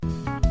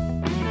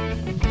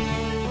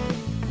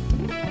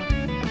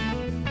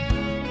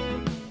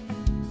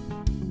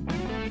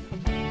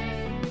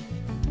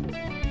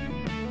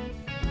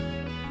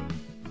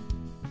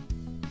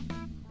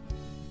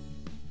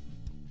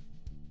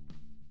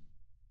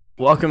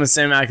Welcome to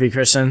Cinematically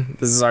Christian.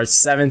 This is our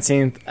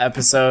 17th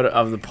episode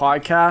of the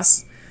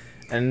podcast.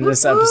 And in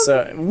this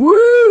episode...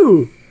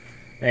 Woo!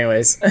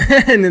 Anyways,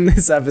 and in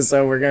this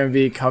episode, we're going to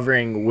be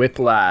covering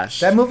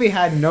Whiplash. That movie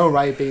had no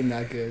right being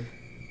that good.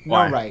 No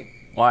Why? right.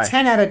 Why?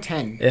 10 out of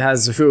 10. It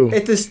has who?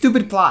 It's a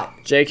stupid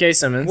plot. J.K.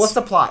 Simmons. What's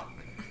the plot?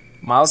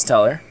 Miles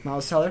Teller.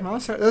 Miles Teller.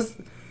 It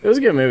was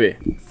a good movie.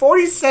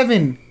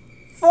 47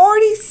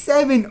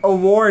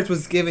 awards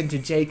was given to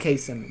J.K.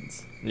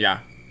 Simmons. Yeah.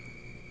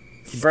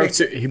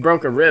 He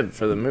broke a rib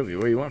for the movie.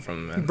 Where you went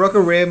from, man? He broke a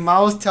rib.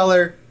 Miles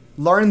Teller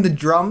learned the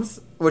drums,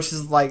 which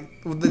is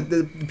like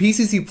the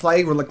pieces he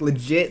played were like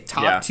legit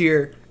top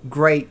tier,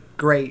 great,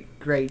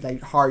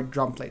 like hard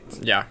drum plates.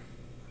 Yeah.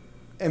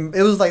 And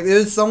it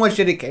was so much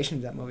dedication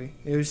to that movie.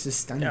 It was just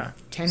stunning. Yeah.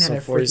 10 So out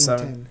of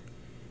 47. 10.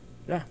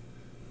 Yeah.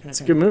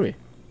 It's a good movie.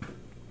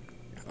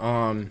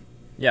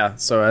 Yeah,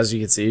 so as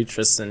you can see,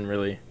 Tristan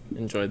really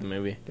enjoyed the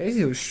movie.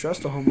 Daisy was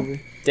stressed the whole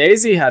movie.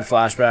 Daisy had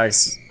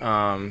flashbacks.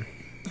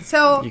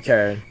 So, you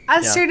cared.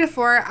 as stated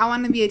before, I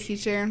want to be a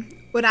teacher.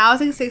 When I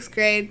was in 6th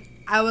grade,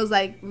 I was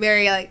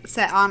very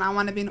set on I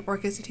want to be an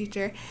orchestra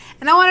teacher.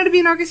 And I wanted to be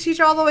an orchestra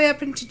teacher all the way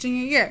up into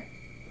junior year.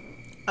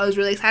 I was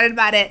really excited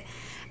about it.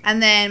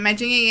 And then my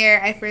junior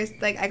year,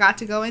 I got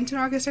to go into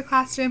an orchestra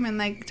classroom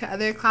and to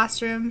other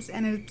classrooms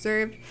and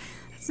observed.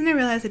 That's when I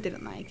realized I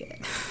didn't like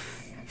it.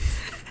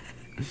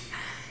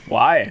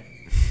 Why?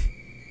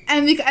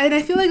 And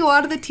I feel like a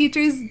lot of the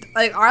teachers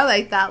are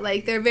like that.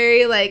 They're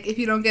very if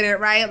you don't get it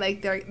right, they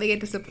get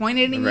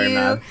disappointed in you.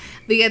 Mad.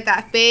 They get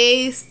that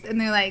face, and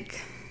they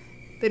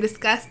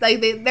disgust. They're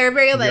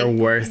very You're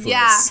worthless.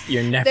 Yeah,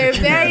 You're never they're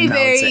gonna very amount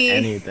very to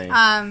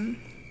anything.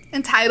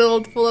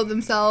 entitled, full of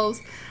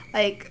themselves,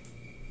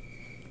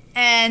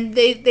 and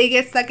they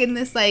get stuck in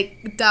this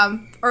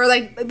dump or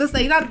this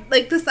not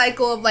the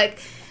cycle of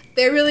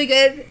they're really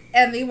good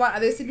and they want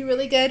others to be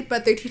really good,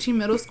 but they're teaching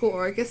middle school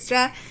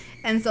orchestra.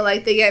 And so,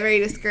 they get very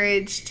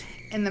discouraged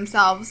in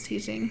themselves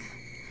teaching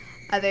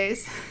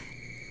others.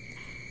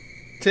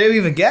 Today we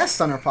have a guest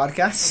on our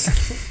podcast.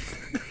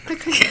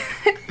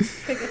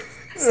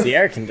 It's the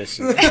air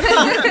conditioner.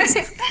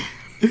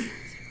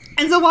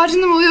 And so watching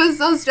the movie was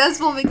so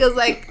stressful because,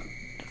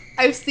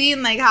 I've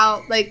seen,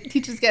 how,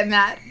 teachers get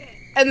mad.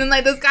 And then,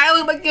 this guy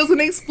looked like he was going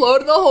to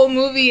explode the whole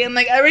movie. And,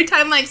 every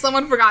time,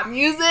 someone forgot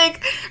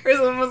music or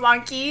someone was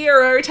on key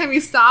or every time he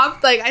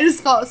stopped, I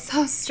just felt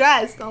so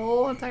stressed the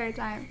whole entire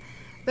time.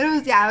 But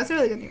it was a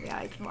really good movie. I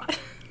liked it a lot.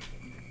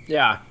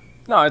 Yeah.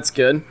 No, it's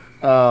good.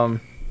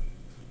 Miles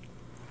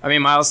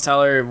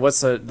Teller,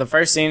 the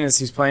first scene is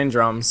he's playing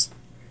drums.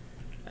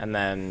 And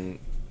then...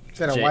 He's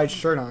got a white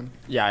shirt on.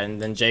 Yeah,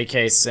 and then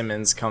J.K.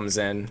 Simmons comes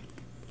in,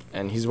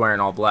 and he's wearing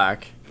all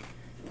black.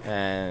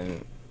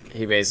 And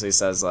he basically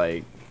says,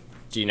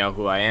 do you know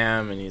who I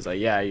am? And he's like,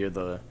 yeah, you're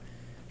the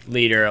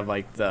leader of,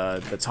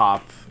 the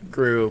top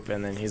group.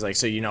 And then he's like,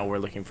 so we're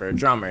looking for a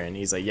drummer. And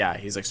he's like, yeah.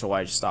 He's like, so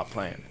why'd you stop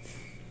playing?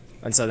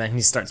 And so then he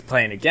starts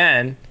playing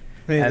again,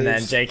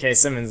 then J.K.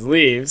 Simmons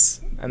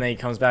leaves, and then he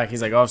comes back.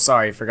 He's like, oh,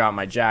 sorry, forgot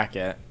my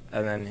jacket.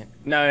 And then,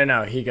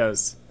 no, he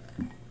goes,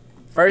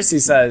 first he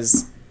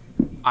says,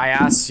 I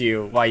asked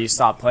you why you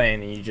stopped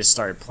playing, and you just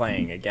started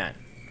playing again.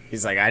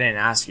 He's like, I didn't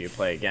ask you to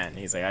play again.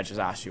 He's like, I just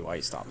asked you why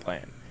you stopped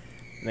playing.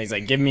 And he's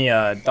like, give me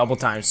a double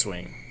time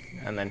swing.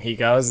 And then he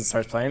goes and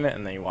starts playing it,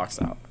 and then he walks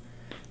out.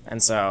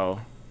 And so,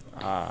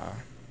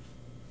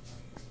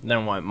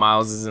 then what,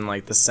 Miles is in,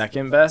 the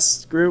second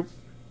best group?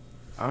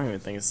 I don't even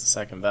think it's the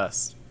second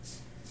best.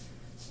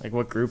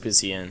 What group is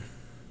he in?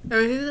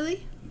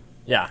 Really?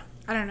 Yeah.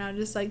 I don't know,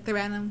 just the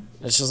random.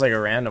 It's just a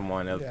random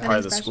one, part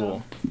of the Special.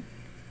 school.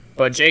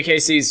 But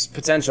JK sees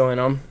potential in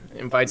him,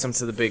 invites him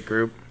to the big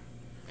group.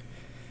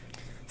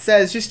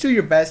 Says, just do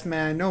your best,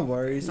 man. No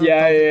worries.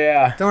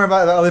 Yeah. Don't worry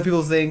about what other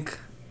people think.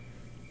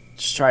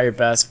 Just try your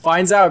best.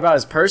 Finds out about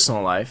his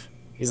personal life.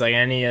 He's like,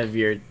 any of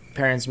your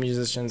parents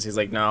musicians? He's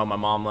like, no, my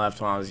mom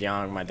left when I was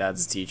young. My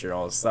dad's a teacher,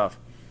 all this stuff.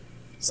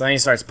 So then he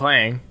starts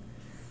playing,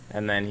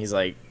 and then he's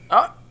like,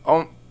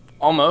 oh,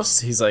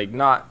 almost. He's like,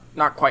 not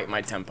quite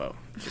my tempo.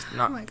 Just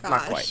not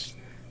quite.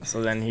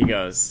 So then he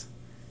goes,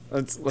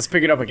 let's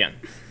pick it up again.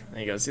 And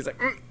he's like,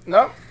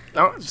 no,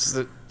 just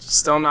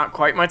still not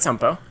quite my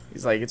tempo.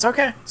 He's like, it's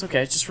okay,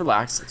 just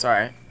relax, it's all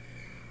right.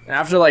 And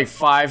after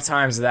 5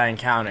 times of that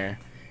encounter,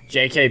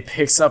 JK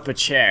picks up a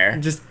chair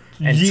and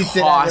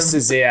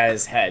tosses it at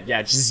his head.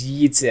 Yeah, just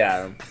yeets it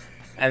at him.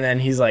 And then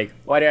he's like,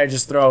 why did I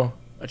just throw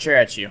a chair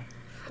at you?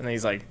 And then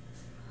he's like,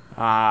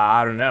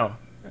 I don't know.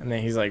 And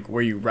then he's like,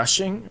 were you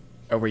rushing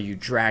or were you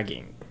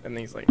dragging? And then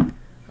he's like,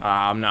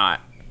 I'm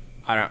not.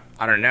 I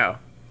don't know.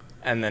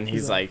 And then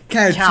he's like,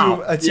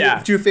 count.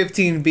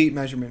 215 beat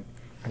measurement.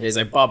 And he's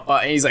like, but,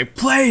 and he's like,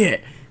 play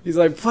it. He's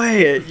like,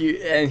 play it.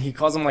 And he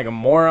calls him a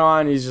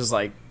moron. He's just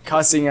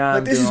cussing at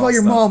him. This is why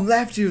your mom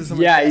left you.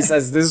 Yeah, he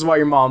says, this is why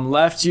your mom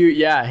left you.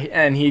 Yeah,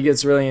 and he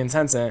gets really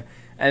intense in it.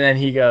 And then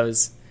he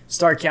goes,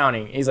 start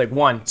counting. He's like,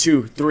 1,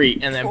 2, 3,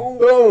 and then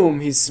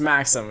boom, he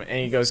smacks him. And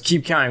he goes,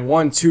 keep counting,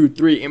 1, 2,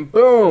 3, and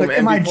boom.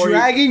 Am I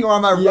dragging or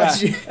am I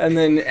rushing? And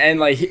then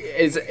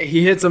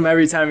he hits him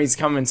every time he's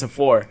coming to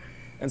 4.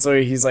 And so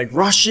he's like,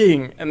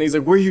 rushing. And he's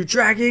like, were you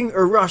dragging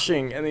or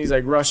rushing? And he's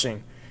like,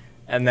 rushing.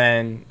 And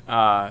then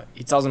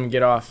he tells him to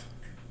get off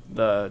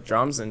the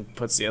drums and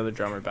puts the other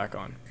drummer back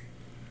on.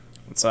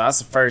 And so that's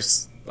the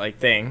first like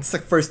thing. It's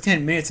like first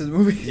 10 minutes of the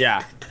movie.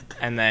 Yeah.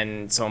 And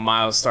then so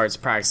Miles starts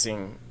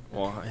practicing.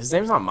 Well, his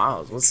name's not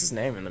Miles. What's his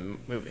name in the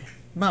movie?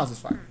 Miles is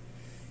fine.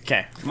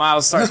 Okay.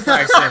 Miles starts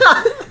practicing.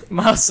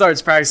 Miles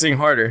starts practicing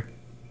harder.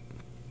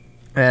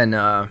 And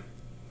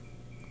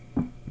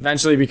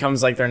eventually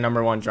becomes like their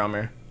number one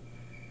drummer.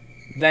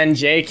 Then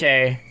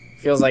JK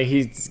feels like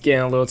he's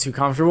getting a little too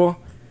comfortable.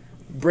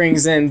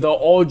 Brings in the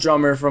old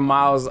drummer from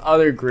Miles'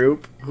 other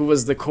group, who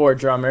was the core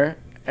drummer,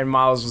 and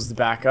Miles was the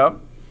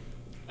backup.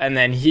 And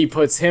then he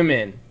puts him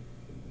in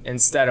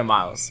instead of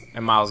Miles,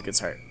 and Miles gets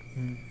hurt.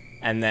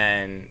 And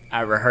then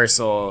at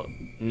rehearsal,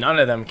 none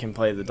of them can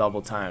play the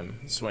double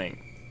time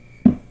swing.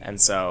 And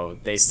so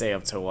they stay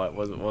up to what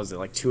was it,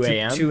 like 2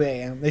 a.m.? 2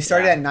 a.m. They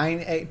started at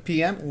 9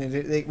 p.m. and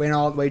they went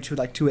all the way to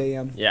like 2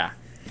 a.m. Yeah.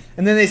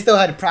 And then they still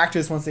had to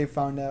practice once they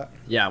found out.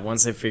 Yeah,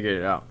 once they figured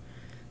it out.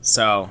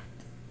 So,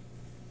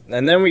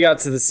 and then we got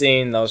to the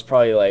scene that was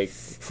probably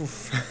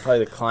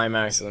the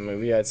climax of the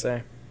movie, I'd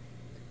say.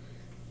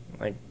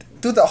 Like,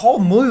 Dude, the whole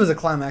movie was a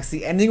climax.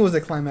 The ending was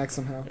a climax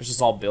somehow. it's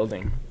just all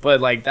building. But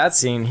like that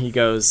scene, he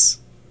goes,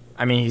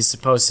 I mean, he's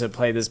supposed to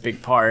play this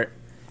big part.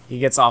 He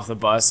gets off the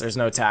bus. There's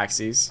no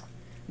taxis.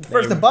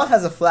 First, the bus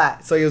has a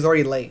flat, so he was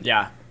already late.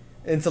 Yeah,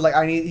 And so like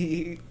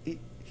he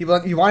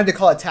wanted to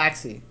call a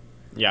taxi,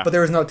 yeah. but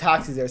there was no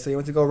taxis there, so he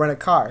went to go rent a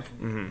car.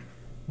 Mm-hmm.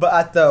 But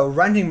at the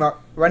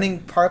renting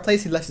car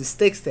place, he left his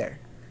sticks there,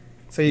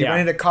 so he Yeah.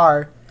 rented a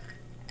car,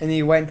 and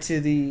he went to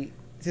the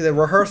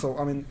rehearsal.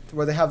 I mean,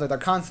 where they have their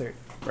concert.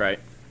 Right.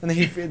 And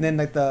then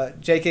like the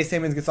J.K.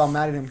 Simmons gets all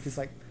mad at him because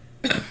like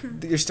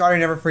your starter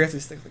never forgets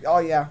his sticks. Like, oh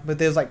yeah, but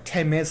there's like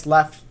 10 minutes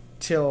left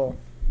till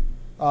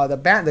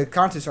the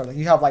concert starts. Like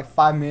you have like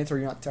 5 minutes or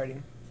you're not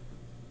starting.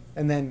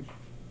 And then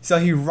so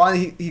he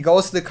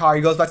goes to the car,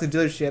 he goes back to the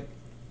dealership,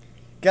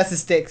 gets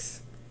his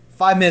sticks.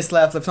 5 minutes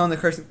left. If someone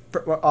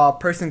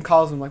person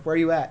calls him like, where are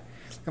you at?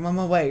 I'm on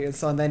my way. And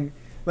so then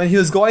when he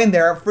was going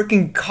there, a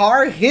freaking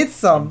car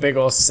hits him. Big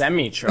old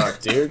semi truck,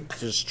 dude.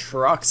 Just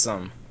trucks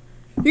him.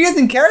 He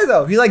doesn't care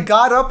though. He like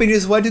got up and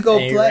just went to go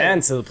And he play. ran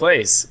to the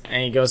place,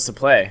 and he goes to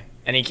play,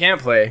 and he can't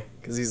play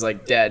because he's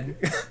like dead.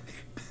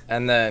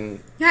 And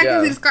then Yeah,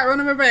 because he just got run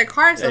over by a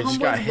car, so he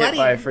just got homeboy's hit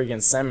by a bloody.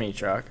 freaking semi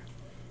truck,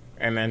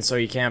 and then so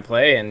he can't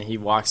play, and he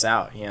walks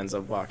out. He ends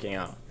up walking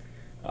out,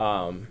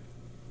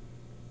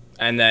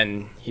 and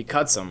then he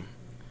cuts him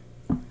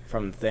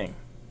from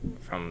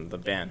the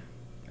band,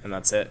 and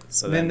that's it.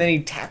 So And then he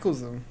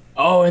tackles him.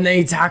 and then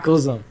he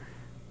tackles him.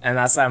 And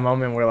that's that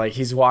moment where like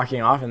he's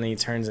walking off and then he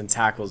turns and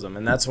tackles him.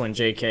 And that's when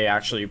JK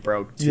actually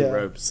broke two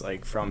ropes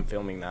like from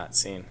filming that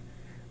scene.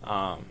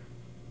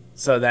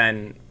 So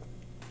then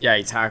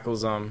he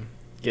tackles him,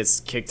 gets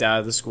kicked out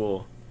of the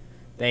school.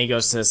 Then he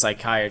goes to the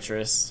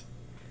psychiatrist.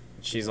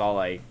 She's all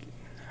like,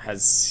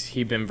 has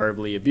he been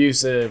verbally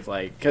abusive?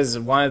 Like, because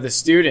one of the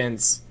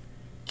students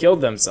killed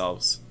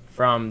themselves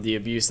from the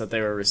abuse that they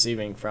were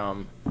receiving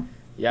from,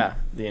 the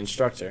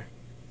instructor.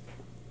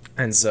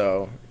 And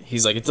so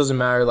he's like, it doesn't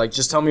matter, like,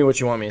 just tell me what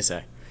you want me to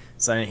say.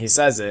 So then he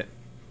says it,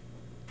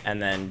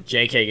 and then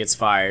JK gets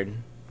fired.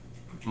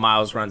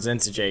 Miles runs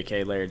into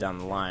JK later down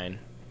the line.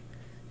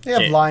 They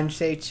have lunch,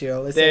 they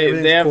chill.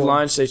 They have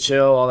lunch, they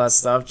chill, all that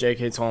stuff.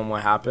 JK told him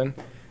what happened.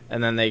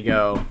 And then they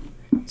go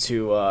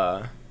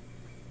to,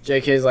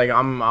 JK's like,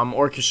 I'm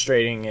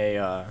orchestrating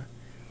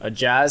a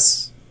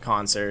jazz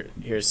concert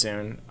here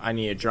soon. I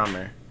need a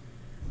drummer.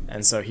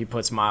 And so he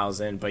puts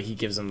Miles in, but he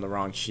gives him the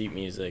wrong sheet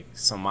music,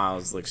 so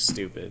Miles looks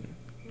stupid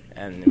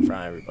and in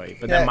front of everybody.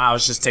 But then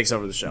Miles just takes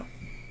over the show.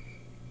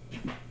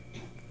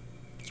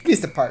 Here's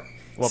the part.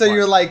 What So part?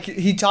 you're like,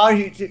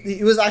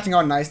 he was acting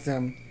all nice to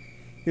him.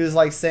 He was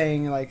like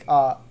saying like,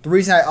 the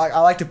reason I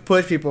like to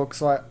push people,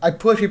 so I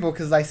push people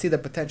because I see the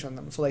potential in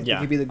them, so like they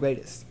can be the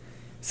greatest.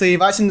 So he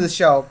invites him to the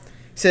show.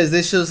 Says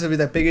this show's gonna be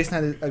the biggest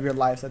night of your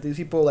life. So these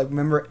people like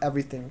remember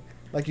everything.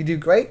 Like you do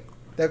great,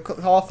 they'll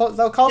call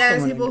Yeah,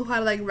 there's someone. people who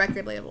had like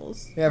record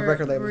labels. Yeah,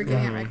 record labels, We're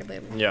getting yeah. at record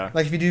labels. Yeah.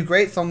 Like if you do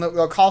great,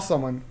 they'll call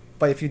someone.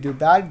 But if you do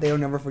bad, they'll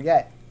never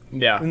forget.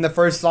 Yeah. In the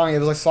first song, it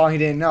was a song he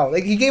didn't know.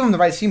 Like he gave him the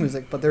right sheet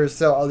music, but there was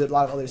still a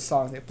lot of other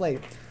songs they played.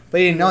 But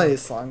he didn't know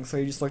this song, so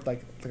he just looked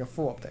like a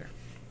fool up there.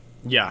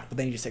 Yeah. But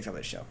then he just takes over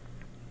the show,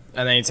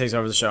 And then he takes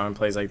over the show and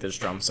plays like this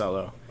drum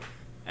solo.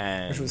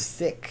 And which was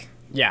sick.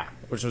 yeah,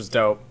 which was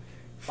dope.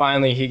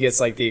 Finally, he gets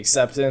like the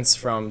acceptance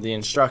from the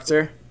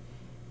instructor.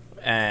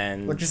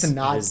 And Like just a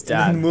nod. his And then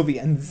dad. the movie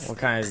ends. What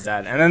kind of his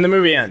dad? And then the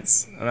movie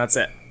ends, and that's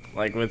it.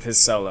 Like with his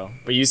solo.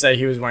 But you said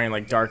he was wearing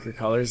like darker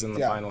colors in the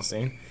final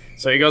scene.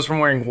 So he goes from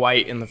wearing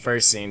white in the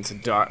first scene to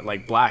dark,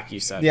 like black. You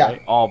said,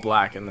 right? All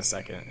black in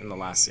the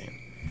last scene.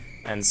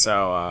 And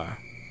so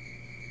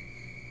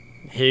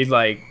he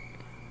like,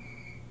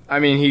 I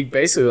mean, he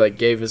basically like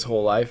gave his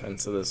whole life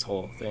into this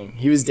whole thing.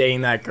 He was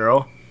dating that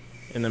girl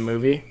in the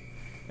movie,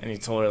 and he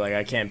told her like,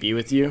 I can't be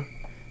with you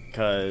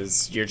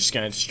because you're just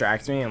going to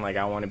distract me, and like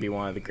I want to be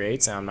one of the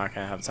greats, and I'm not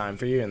going to have time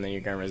for you, and then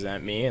you're going to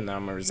resent me, and then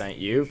I'm going to resent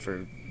you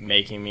for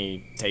making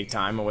me take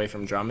time away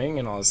from drumming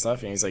and all this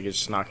stuff. And he's like, it's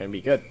just not going to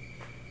be good.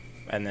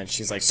 And then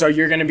she's like, so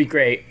you're going to be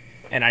great,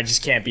 and I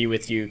just can't be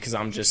with you because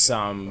I'm just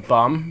some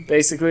bum,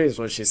 basically, is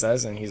what she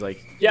says. And he's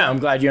like, yeah, I'm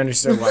glad you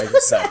understood what I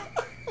just said.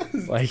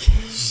 Like,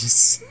 he's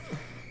just...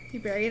 He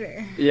buried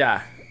her.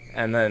 Yeah.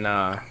 And then,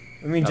 I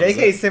mean,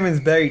 J.K. Simmons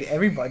buried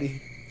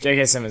everybody.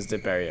 J.K. Simmons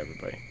did bury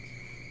everybody.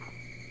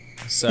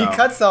 So He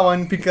cut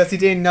someone because he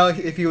didn't know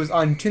if he was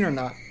on tune or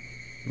not.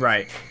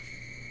 Right.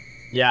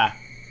 Yeah.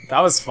 That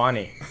was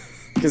funny.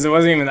 Because it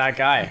wasn't even that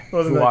guy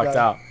who walked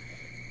out.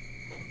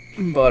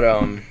 But,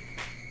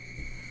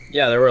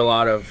 yeah, there were a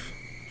lot of...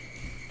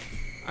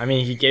 I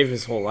mean, he gave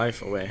his whole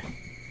life away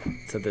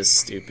to this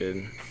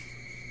stupid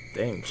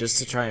thing just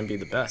to try and be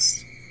the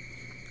best.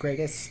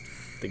 Greatest.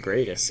 The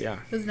greatest, yeah.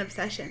 It was an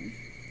obsession.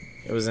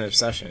 It was an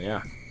obsession,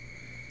 yeah.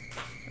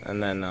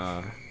 And then,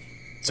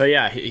 so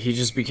yeah, he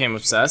just became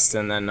obsessed,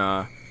 and then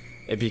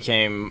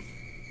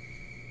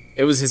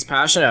it was his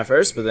passion at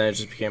first, but then it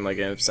just became like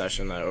an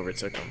obsession that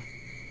overtook him.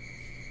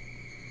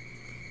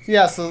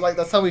 Yeah, so like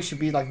that's how we should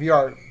be. Like we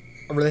are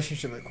a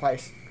relationship with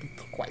Christ.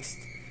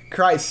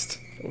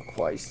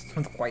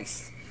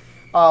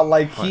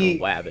 Like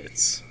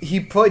Wabbits. he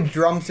put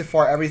drums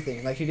before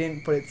everything. Like he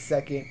didn't put it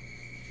second.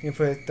 He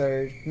put it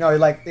third. No,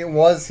 like it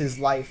was his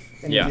life,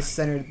 and Yeah. he just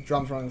centered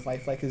drums around his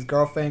life. Like his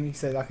girlfriend, he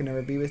said, "I can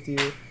never be with you."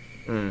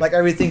 Like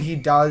everything he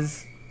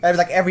does,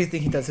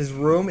 everything he does. His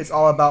room, it's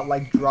all about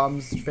like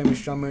drums,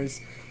 famous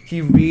drummers.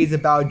 He reads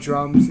about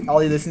drums. All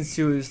he listens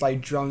to is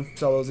like drum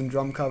solos and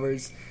drum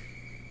covers.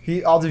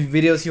 All the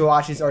videos he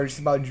watches are just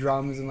about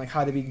drums and like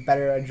how to be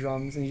better at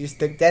drums. And he just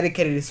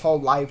dedicated his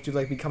whole life to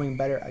like becoming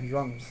better at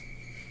drums.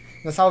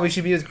 That's how we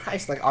should be with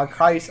Christ. Like our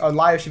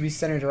lives should be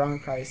centered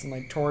around Christ and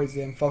like towards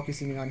Him,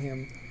 focusing on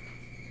Him,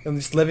 and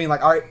just living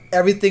like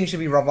everything should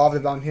be revolved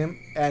around Him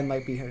and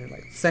like be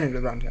like centered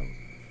around Him.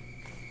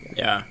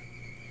 Yeah.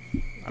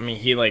 I mean,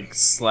 he like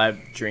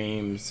slept,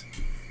 dreams,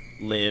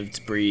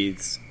 lived,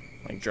 breathes,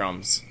 like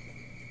drums.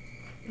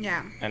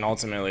 Yeah. And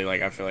ultimately,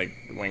 like, I feel like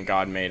when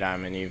God made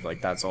Adam and Eve, like,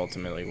 that's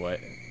ultimately what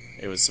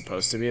it was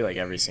supposed to be, like,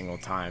 every single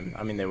time.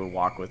 I mean, they would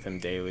walk with him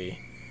daily.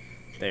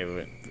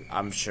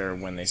 I'm sure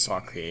when they saw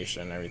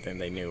creation and everything,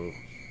 they knew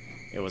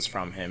it was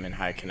from him and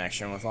had a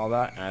connection with all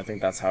that. And I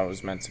think that's how it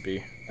was meant to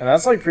be. And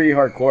that's, like, pretty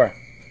hardcore.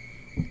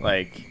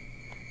 Like,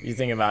 you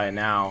think about it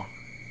now,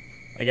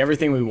 like,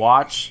 everything we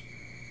watch,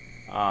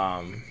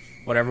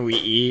 whatever we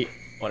eat,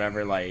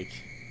 whatever, like,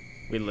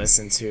 we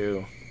listen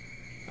to,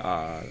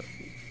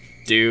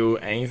 do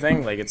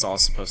anything, like it's all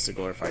supposed to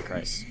glorify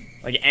Christ.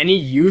 Like any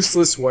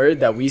useless word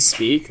that we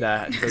speak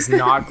that does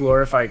not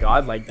glorify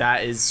God, like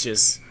that is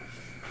just,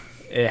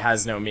 it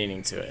has no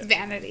meaning to it.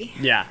 Vanity.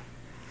 Yeah.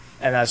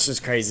 And that's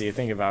just crazy to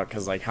think about,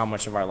 because like how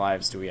much of our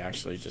lives do we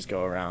actually just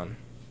go around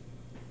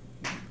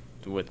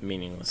with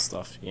meaningless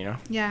stuff, you know?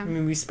 Yeah. I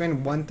mean, we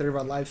spend 1/3 of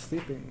our life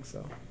sleeping,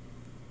 so.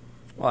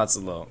 Well, that's a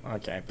little,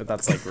 okay, but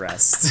that's like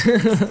rest.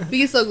 We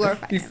can still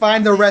glorify We him.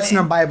 find the rest in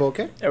the Bible,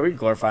 okay? Yeah, we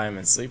glorify him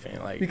in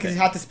sleeping. Like Because you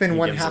have to spend he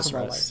one gives half us of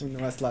our rest. life. No,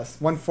 that's less.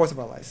 1/4 of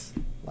our life.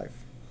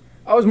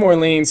 I was more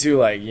leaning to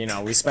like, you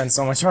know, we spend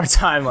so much of our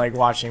time like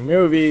watching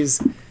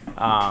movies,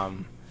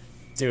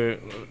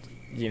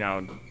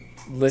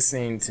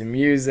 listening to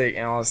music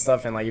and all this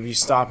stuff, and like if you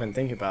stop and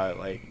think about it,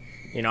 like,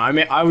 you know,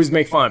 I always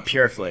make fun of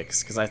Pure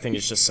Flix because I think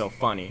it's just so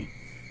funny.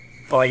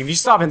 But like if you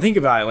stop and think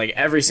about it, like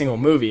every single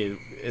movie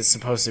is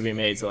supposed to be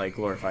made to like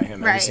glorify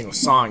him. Every Right. single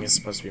song is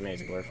supposed to be made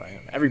to glorify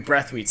him. Every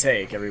breath we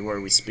take, every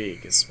word we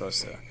speak is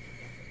supposed to.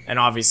 And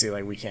obviously,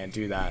 like we can't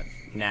do that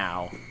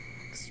now.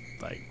 'Cause,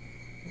 like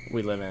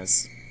we live in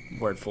this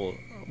world full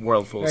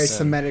of Very sin.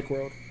 Semitic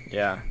world.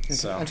 Yeah.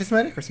 So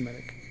Anti-Semitic or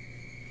Semitic?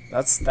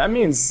 that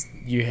means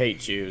you hate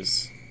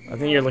Jews. I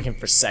think you're looking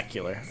for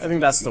secular. I think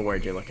that's the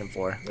word you're looking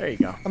for. There you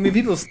go. I mean,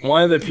 people.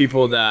 One of the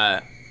people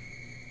that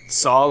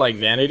saw like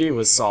vanity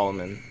was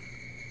Solomon.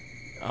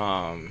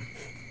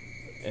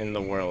 In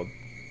the world,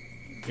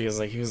 because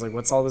like he was like,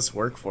 what's all this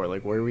work for?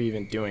 Like, what are we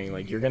even doing?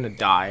 Like, you're gonna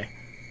die.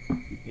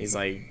 He's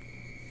like,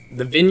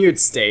 the vineyard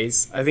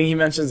stays. I think he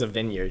mentions a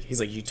vineyard. He's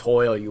like, you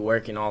toil, you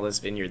work in all this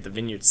vineyard. The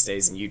vineyard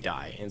stays and you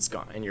die and it's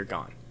gone and you're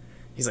gone.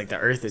 He's like, the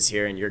earth is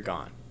here and you're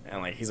gone.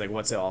 And like, he's like,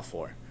 what's it all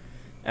for?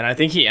 And I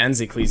think he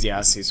ends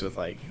Ecclesiastes with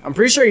like, I'm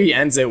pretty sure he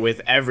ends it with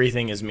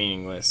everything is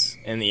meaningless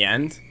in the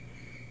end.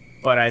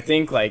 But I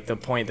think like the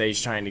point that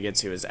he's trying to get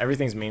to is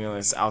everything's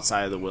meaningless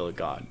outside of the will of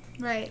God.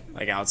 Right.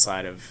 Like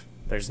outside of,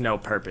 there's no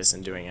purpose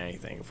in doing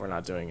anything if we're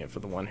not doing it for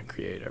the one who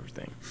created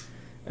everything.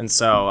 And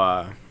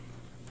so,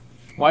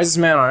 wisest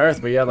man on earth,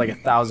 but he had like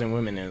 1,000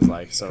 women in his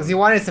life. So Because he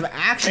wanted some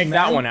action. make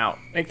that one out.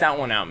 Make that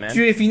one out, man.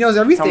 Dude, if he knows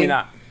everything.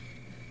 Tell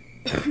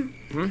me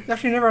that.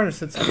 Actually, I never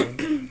understood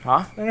something.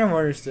 Huh? I never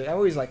understood. I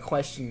always like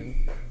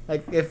questioning.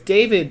 Like if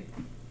David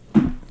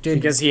did.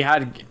 Because he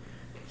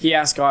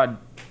asked God,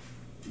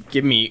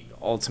 give me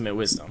ultimate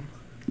wisdom.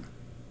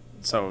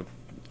 So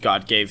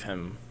God gave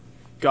him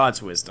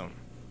God's wisdom.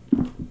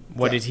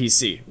 What Yeah. did he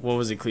see? What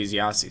was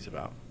Ecclesiastes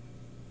about?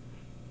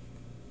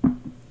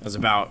 It was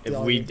about if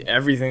Yeah.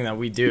 everything that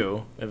we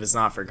do, if it's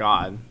not for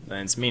God,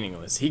 then it's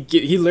meaningless.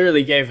 He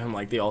literally gave him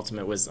like the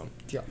ultimate wisdom,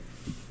 Yeah.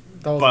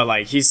 That was, but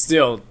like he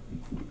still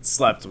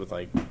slept with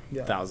like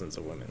Yeah. thousands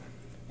of women,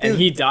 and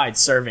he died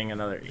serving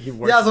another. He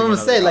worked. yeah, that's what I'm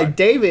gonna say. Like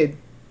David,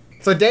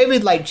 so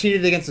David like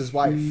cheated against his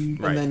wife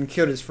Right. and then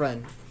killed his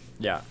friend.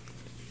 yeah,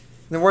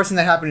 The worst thing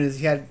that happened is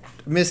he had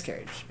a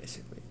miscarriage,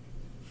 basically.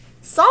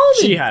 Solomon.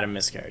 she had a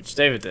miscarriage.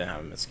 David didn't have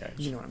a miscarriage.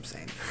 You know what I'm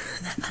saying?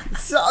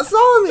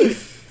 Solomon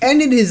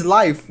ended his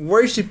life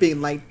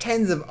worshiping like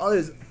tens of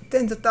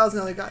thousands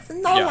of other gods,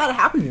 and not a Yeah. lot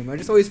happened to him. I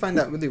just always find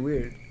that really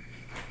weird.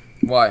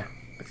 Why?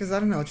 Because I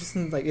don't know, it just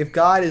seems like if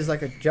God is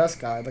like a just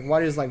God, like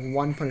why is like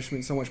one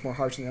punishment so much more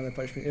harsh than the other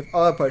punishment? If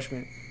other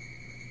punishment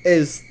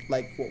is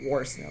like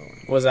worse than the other one.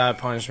 Was that a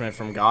punishment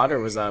from God, or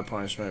was that a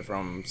punishment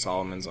from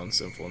Solomon's own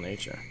sinful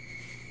nature?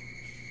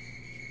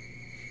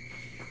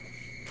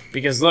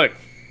 Because look,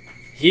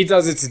 he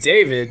does it to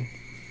David.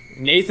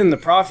 Nathan the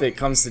prophet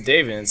comes to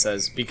David and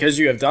says, because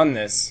you have done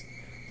this,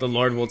 the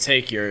Lord will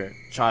take your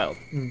child.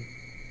 Mm.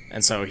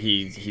 And so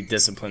he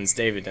disciplines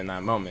David in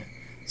that moment.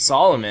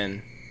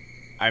 Solomon,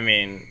 I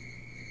mean,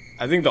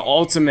 I think the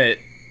ultimate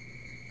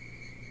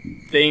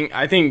thing,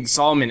 I think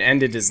Solomon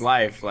ended his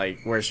life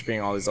like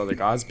worshiping all these other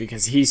gods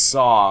because he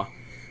saw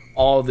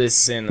all this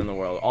sin in the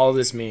world, all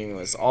this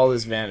meaningless, all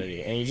this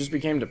vanity, and he just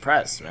became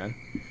depressed, man.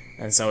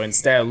 And so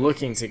instead of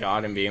looking to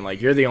God and being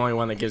like, you're the only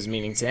one that gives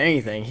meaning to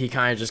anything, he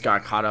kind of just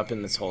got caught up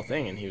in this whole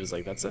thing, and he was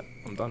like, that's it,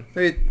 I'm done.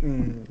 Wait,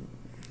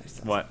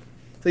 What?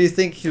 So you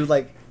think he was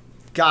like,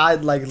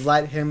 God like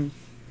let him,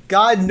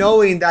 God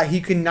knowing that he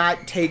could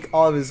not take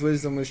all of his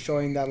wisdom was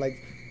showing that like,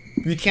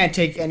 you can't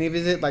take any of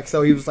it, like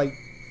so he was like,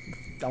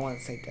 I want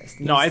to say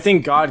destined. No, I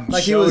think God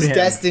like he showed was him.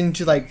 destined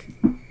to like,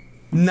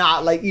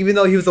 not like even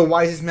though he was the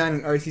wisest man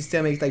on earth, he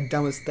still makes like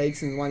dumb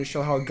mistakes and wanted to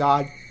show how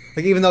God.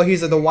 Like, even though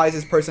he's the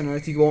wisest person on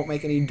earth, he won't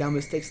make any dumb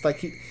mistakes. Like,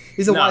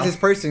 he's the No. wisest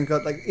person.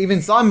 Cause, like,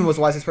 even Solomon was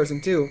the wisest person,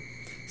 too.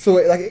 So,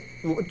 like,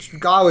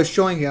 God was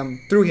showing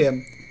him, through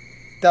him,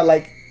 that,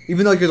 like,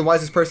 even though you're the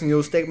wisest person,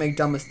 you'll still make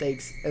dumb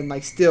mistakes and,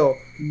 like, still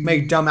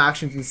make dumb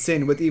actions and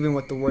sin even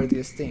with the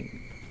worthiest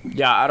thing.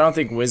 Yeah, I don't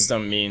think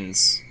wisdom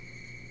means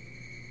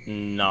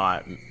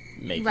not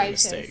making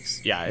Righteous.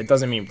 mistakes. Yeah, it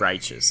doesn't mean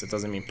righteous. It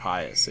doesn't mean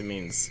pious. It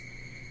means,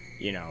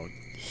 you know,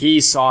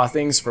 he saw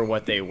things for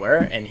what they were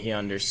and he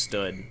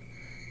understood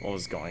what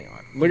was going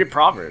on. Look at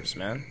Proverbs,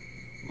 man.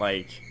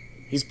 Like,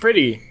 he's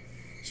pretty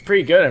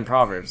good in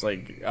Proverbs.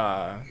 Like,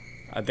 I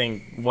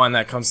think one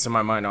that comes to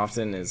my mind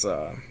often is,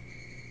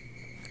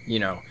 you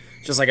know,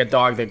 just like a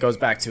dog that goes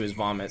back to his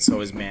vomit,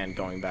 so is man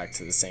going back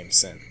to the same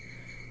sin.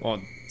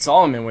 Well,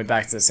 Solomon went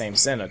back to the same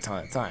sin a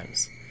ton of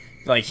times.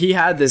 Like, he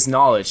had this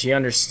knowledge. He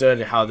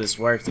understood how this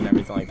worked and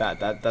everything like that.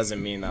 That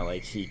doesn't mean that,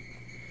 like, he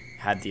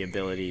had the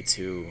ability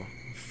to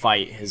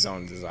fight his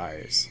own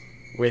desires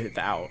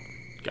without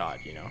God,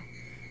 you know?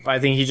 But I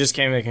think he just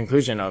came to the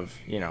conclusion of,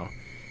 you know,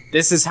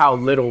 this is how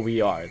little we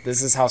are.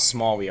 This is how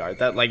small we are.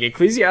 That, like,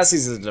 Ecclesiastes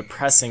is a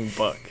depressing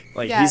book.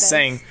 Like, Yeah, he's it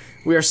saying is.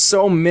 we are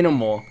so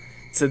minimal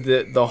to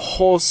the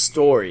whole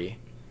story.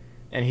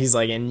 And he's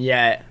like, and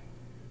yet,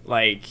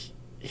 like,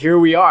 here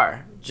we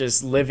are,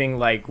 just living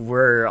like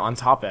we're on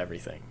top of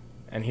everything.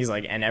 And he's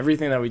like, and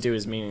everything that we do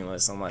is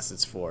meaningless unless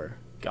it's for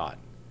God.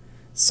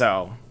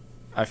 So,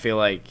 I feel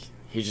like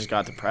he just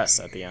got depressed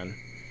at the end.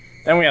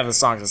 Then we have the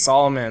Songs of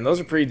Solomon. Those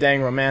are pretty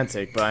dang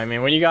romantic. But, I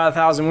mean, when you got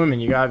 1,000 women,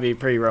 you gotta be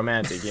pretty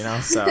romantic, you know?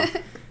 So,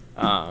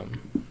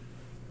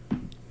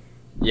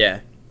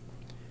 yeah.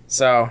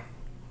 So,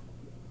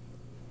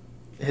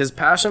 his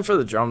passion for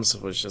the drums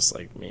was just,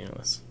 like,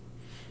 meaningless.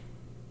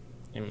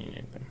 Didn't mean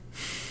anything.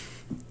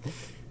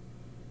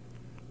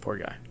 Poor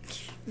guy.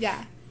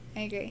 Yeah,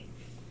 I agree.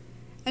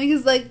 I mean,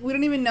 because, like, we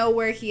don't even know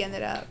where he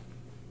ended up.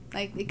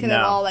 Like, it could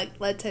have No. all, like,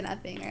 led to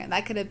nothing, or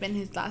that could have been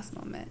his last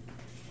moment.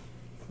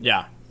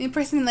 Yeah. I mean,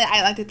 personally,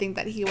 I like to think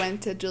that he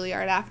went to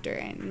Juilliard after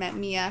and met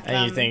Mia from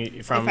And you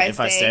think from If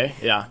I Stay?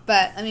 Yeah.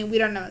 But, I mean, we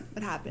don't know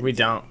what happened. We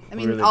don't. I We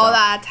mean, really all don't.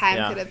 that time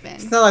Yeah. could have been.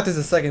 It's not like there's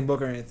a second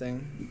book or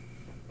anything.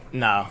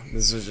 No,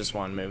 this was just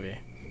one movie.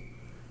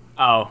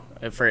 Oh,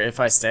 for If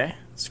I Stay?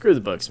 Screw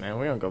the books, man.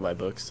 We don't go by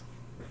books.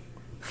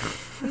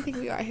 What do you think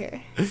we are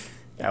here?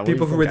 Yeah,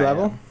 People who read the I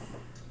Bible?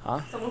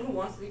 am. Someone who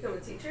wants to become a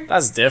teacher?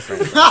 That's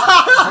different.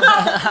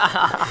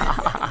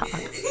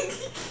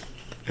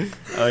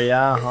 Oh,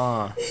 yeah,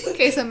 huh?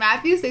 Okay, so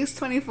Matthew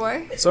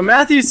 6:24. So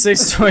Matthew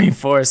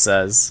 6:24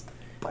 says,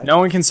 no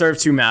one can serve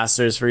two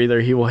masters, for either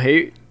he will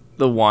hate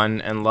the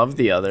one and love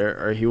the other,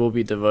 or he will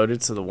be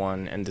devoted to the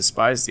one and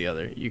despise the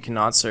other. You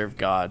cannot serve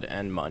God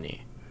and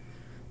money.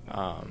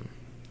 I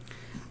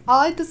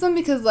like this one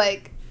because,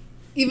 like,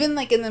 even,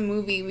 like, in the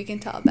movie, we can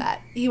tell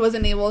that he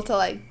wasn't able to,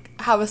 like,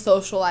 have a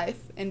social life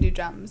and do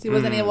drums. He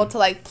wasn't able to,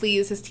 like,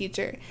 please his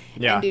teacher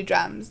Yeah. and do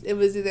drums. It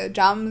was either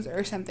drums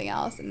or something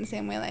else. In the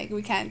same way, like,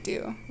 we can't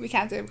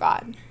serve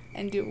God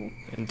and do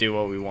And do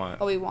what we want.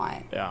 what we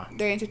want. Yeah.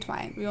 They're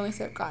intertwined. We only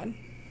serve God.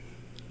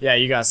 Yeah,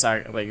 you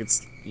gotta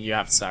you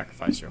have to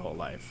sacrifice your whole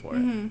life for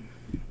it.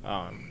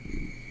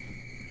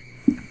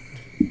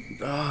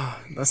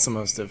 That's the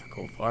most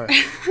difficult part.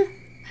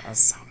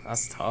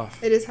 That's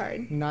tough. It is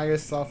hard. Deny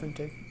yourself and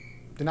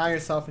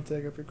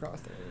take up your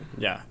cross daily.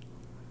 Yeah.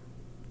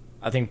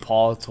 I think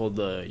Paul told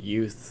the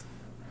youth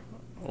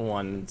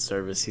one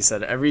service, he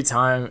said, every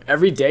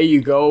day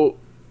you go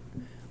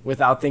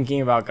without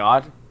thinking about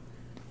God,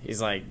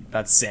 he's like,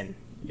 that's sin.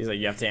 He's like,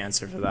 you have to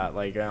answer for that.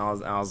 Like, and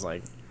I was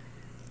like,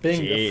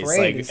 Being jeez, afraid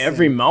like is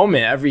every sin.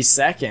 moment, every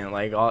second,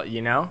 like all,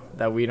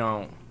 that we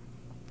don't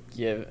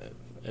give,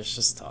 it's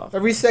just tough.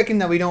 Every second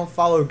that we don't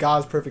follow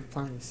God's perfect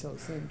plan is so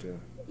sin too.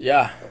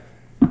 Yeah.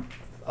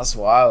 That's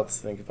wild to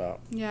think about.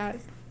 Yeah.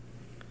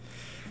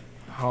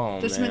 Oh,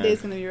 Judgment man. Day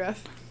is gonna be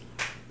rough.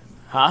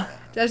 Huh?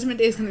 Judgment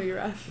Day is gonna be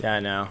rough. Yeah, I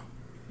know.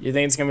 You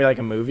think it's gonna be like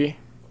a movie?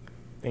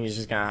 I think he's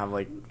just gonna have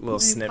like little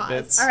Let me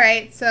snippets. pause. All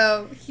right,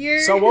 so here.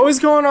 So what was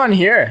going on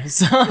here?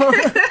 So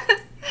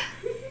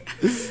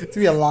It's gonna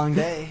be a long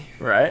day.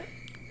 right?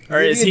 Or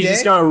Maybe is a he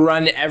just day? gonna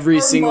run every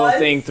Or single months?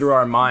 thing through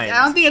our minds?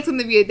 I don't think it's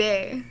gonna be a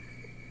day.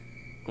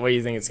 What do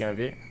you think it's gonna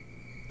be?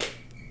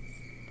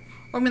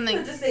 Or I mean,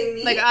 like Just say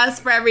me. us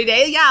for every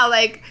day. Yeah,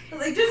 like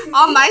Like just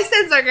all me. my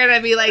sins are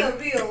gonna be like, It'll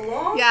be a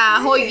long yeah,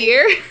 a whole day.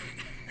 year.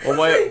 Well,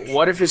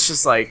 what if it's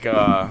just like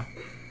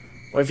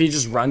what if he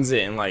just runs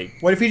it in like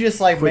What if he just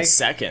like quick makes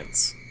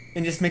seconds?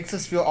 and just makes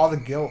us feel all the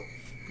guilt?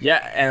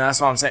 Yeah, and that's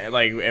what I'm saying.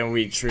 Like, and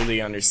we truly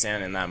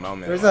understand in that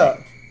moment There's like,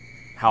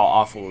 how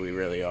awful we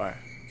really are.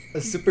 a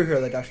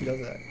superhero that actually does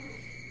that.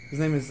 His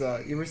name is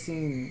you ever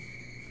seen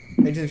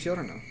Agents of Shield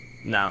or no?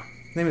 No,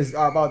 His name is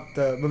about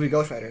the movie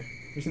Ghost Rider.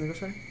 You seen the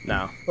Ghost Rider?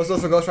 no, Also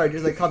Ghost Rider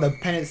is like called the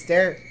Pendant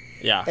Stare,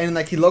 yeah, and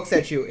like he looks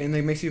at you and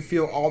it makes you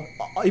feel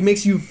it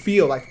makes you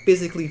feel like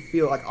physically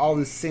feel like all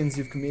the sins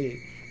you've committed.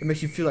 It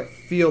makes you feel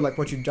like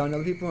what you've done to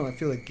other people and like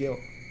feel like guilt.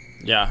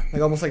 yeah.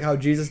 Like almost like how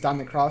Jesus died on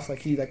the cross.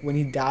 Like when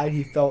he died,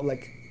 he felt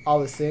like all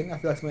the sin. I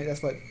feel like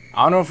that's what.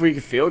 I don't know if we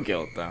could feel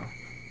guilt though.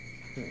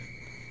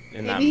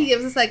 In that Maybe he moment.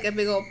 gives us like a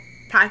big old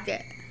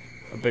packet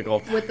A big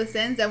old with the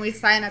sins, and we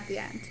sign at the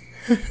end.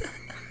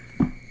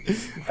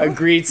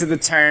 agree to the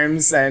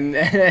terms and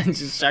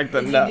just check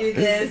Did them you out. do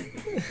this?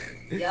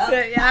 Yep.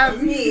 Yeah. That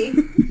was me.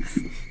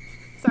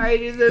 Sorry,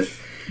 Jesus.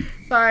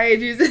 Sorry,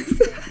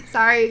 Jesus.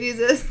 Sorry,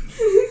 Jesus.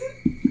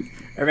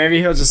 Or maybe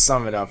he'll just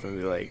sum it up and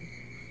be like,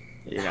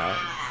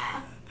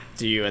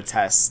 do you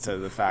attest to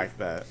the fact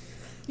that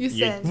You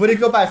sinned. Would it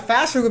go by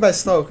fast or go by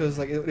slow? Because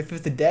like if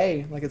it's a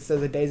day, like it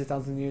says a day is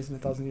 1,000 years and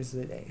 1,000 years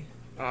is a day.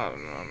 I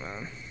don't know,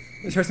 man.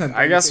 It hurts my brain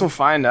I guess too. we'll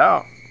find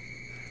out.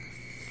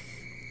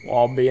 We'll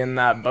all be in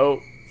that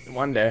boat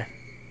one day.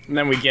 And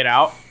then we get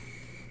out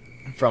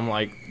from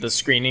like the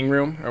screening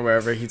room or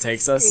wherever he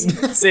takes us.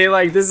 Say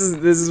like this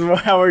is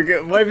how we're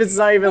good. What if it's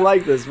not even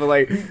like this? But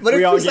like What if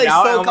we all it's, get like,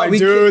 out so and I'm like, we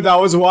dude, that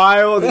was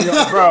wild. And you're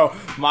like, bro,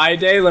 my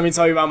day. Let me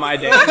tell you about my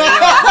day.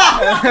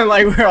 And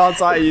like we're all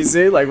talking. You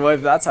see, like what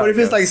if that's how? What it if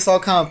it's goes? like so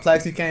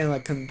complex you can't even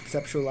like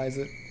conceptualize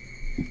it?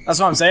 That's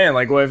what I'm saying.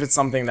 Like what if it's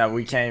something that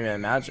we can't even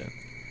imagine?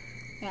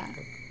 Yeah.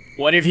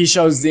 What if he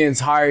shows the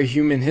entire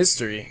human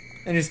history?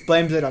 And just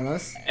blames it on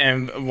us?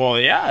 And well,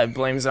 yeah, it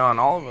blames it on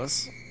all of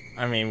us.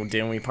 I mean,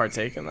 didn't we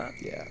partake in that?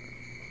 Yeah.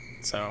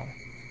 So,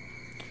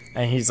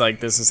 and he's like,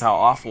 "This is how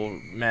awful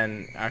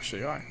men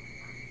actually are,"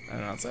 and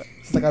that's it.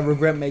 It's like I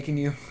regret making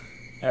you.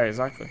 Yeah,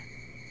 exactly.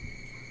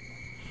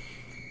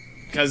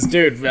 Because,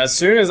 dude, as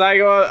soon as I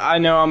go out, I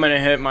know I'm gonna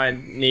hit my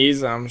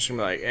knees, and I'm just gonna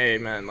be like, "Hey,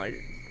 man, like,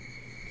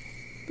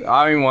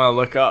 I don't even want to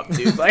look up,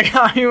 dude. Like,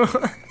 I don't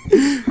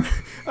even."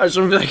 I just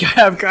want to be like,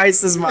 I have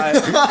Christ as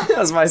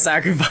my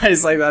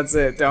sacrifice. Like that's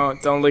it.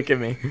 Don't look at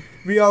me.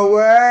 We are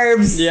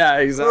worms. Yeah,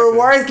 exactly. We're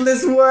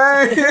worthless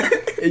worms.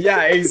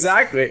 Yeah,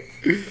 exactly.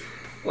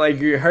 Like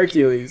you're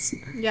Hercules.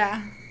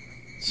 Yeah.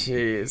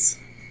 Jeez.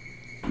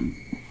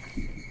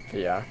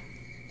 Yeah.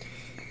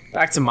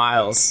 Back to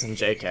Miles and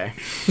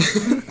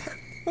JK.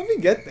 Let me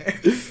get there.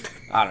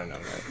 I don't know,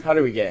 man. How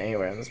do we get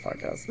anywhere in this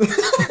podcast?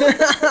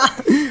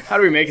 How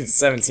do we make it to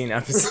 17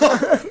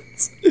 episodes?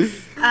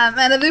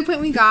 Another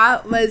point we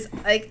got was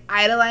like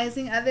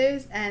idolizing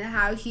others and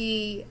how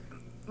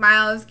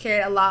Miles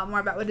cared a lot more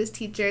about what his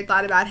teacher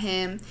thought about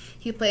him.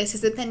 He placed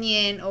his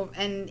opinion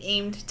and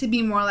aimed to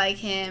be more like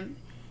him,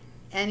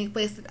 and he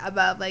placed it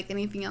above like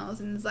anything else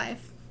in his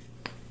life.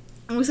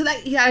 And we said that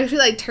he actually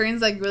like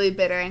turns like really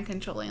bitter and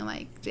controlling,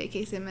 like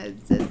J.K.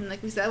 Simmons is, and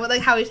like we said,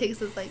 like how he takes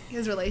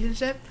his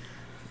relationship.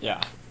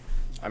 Yeah.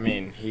 I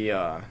mean, he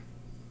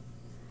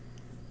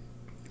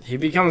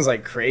becomes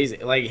like crazy.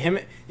 Like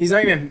he's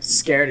not even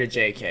scared of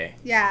JK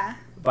Yeah.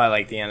 by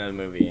like the end of the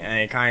movie. And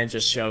it kind of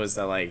just shows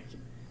that like,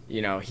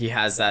 he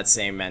has that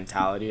same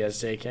mentality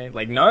as JK.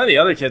 Like none of the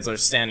other kids are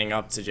standing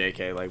up to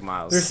JK like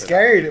Miles. They're did.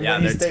 scared Yeah,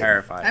 when they're he's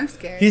terrified. I'm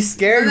scared. He's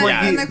scared And when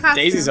then yeah, in the classroom.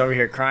 Daisy's over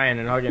here crying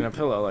and hugging a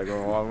pillow like,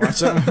 oh,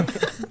 watch him.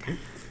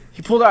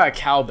 He pulled out a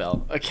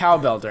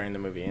cowbell during the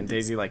movie, and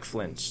Daisy like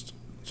flinched.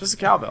 Just a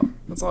cowbell.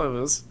 That's all it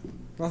was.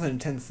 Not an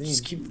intense scene.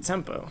 Just keep the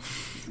tempo.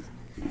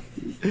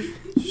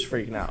 Just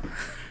freaking out.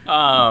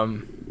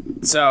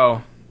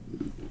 So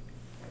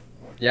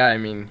yeah, I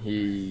mean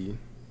he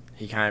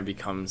kind of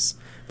becomes,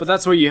 but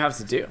that's what you have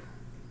to do.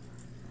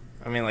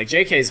 I mean, like,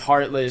 JK's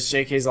heartless,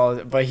 JK's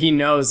all, but he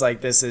knows,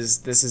 like, this is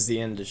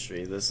the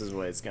industry. This is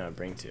what it's gonna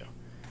bring to.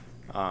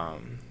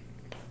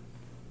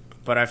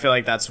 But I feel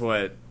like that's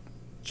what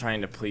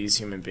trying to please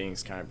human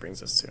beings kind of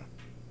brings us to.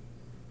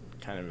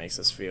 Kind of makes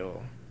us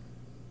feel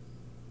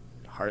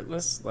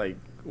heartless. Like,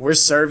 we're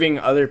serving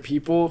other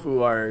people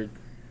who are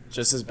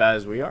just as bad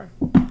as we are.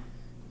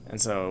 And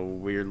so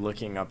we're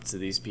looking up to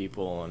these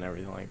people and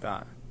everything like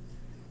that.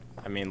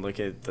 I mean, look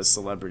at the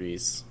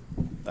celebrities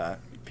that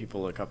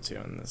people look up to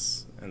in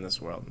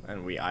this world,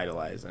 and we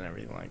idolize and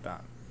everything like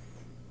that.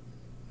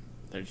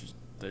 They're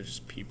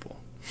just people.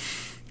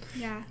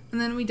 Yeah, and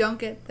then we don't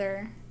get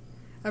their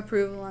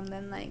approval, and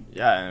then like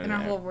And our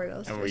whole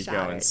world and we is go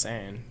shattered.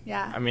 insane.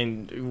 Yeah. I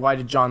mean, why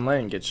did John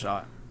Lennon get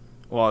shot?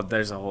 Well,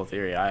 there's a whole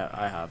theory.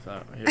 I have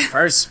that.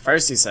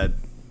 First he said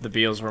the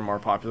Beatles were more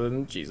popular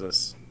than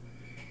Jesus.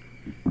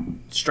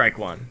 Strike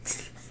one.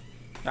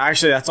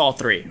 Actually, that's all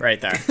three right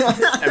there.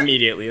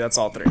 Immediately, that's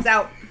all three. It's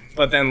out.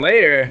 But then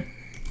later,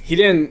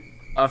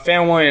 a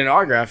fan wanted an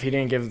autograph. He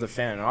didn't give the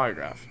fan an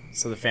autograph.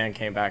 So the fan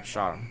came back,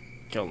 shot him,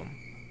 killed him.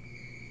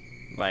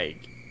 Like,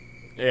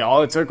 yeah,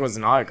 all it took was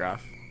an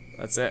autograph.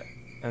 That's it.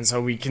 And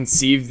so we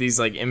conceive these,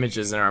 like,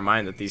 images in our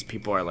mind that these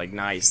people are, like,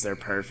 nice, they're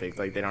perfect,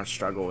 like, they don't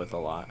struggle with a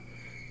lot.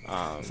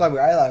 That's why we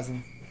idolize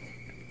them.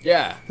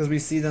 Yeah. Because we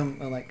see them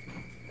and, like,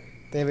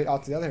 they have it all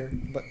together.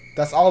 But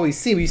that's all we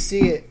see. We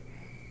see it.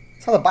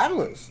 That's how the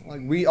Bible is.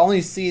 Like, we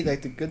only see,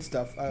 like, the good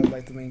stuff.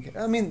 Like, the main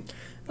character. I mean...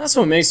 That's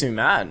what makes me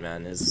mad,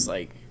 man, is,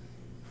 like...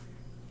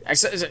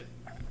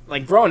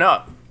 Like, growing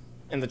up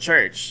in the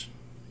church,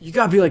 you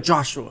gotta be like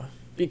Joshua.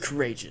 Be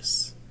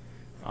courageous.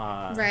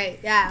 Right,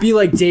 yeah. Be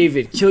like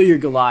David. Kill your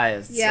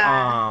Goliaths.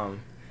 Yeah.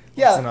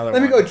 Yeah, another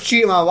let me one? go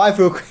cheat my wife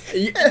real quick.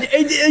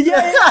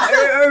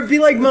 Yeah. Or be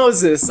like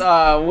Moses.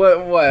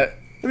 What?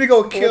 Let me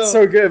go kill. What's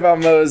so good about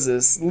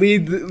Moses? Be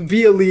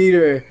a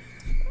leader.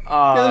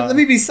 Yeah, let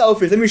me be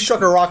selfish. Let me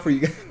shuck a rock for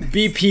you guys.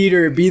 Be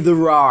Peter. Be the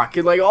Rock.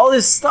 And, like, all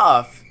this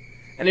stuff.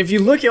 And if you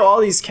look at all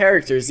these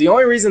characters, the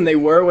only reason they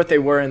were what they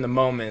were in the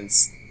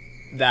moments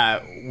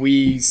that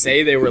we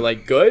say they were,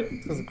 like, good,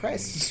 Because of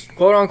Christ.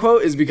 quote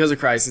unquote, is because of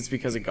Christ. It's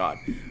because of God.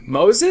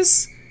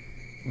 Moses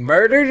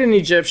murdered an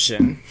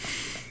Egyptian,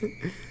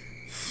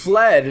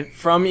 fled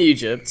from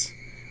Egypt,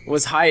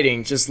 was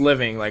hiding, just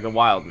living like a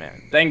wild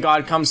man. Then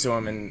God comes to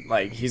him and,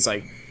 like, he's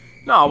like,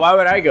 no, why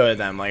would I go to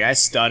them? Like, I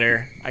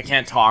stutter, I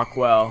can't talk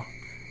well,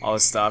 all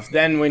this stuff.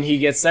 Then when he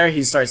gets there,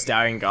 he starts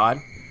doubting God,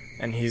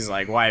 and he's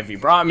like, why have you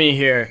brought me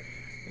here?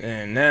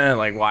 And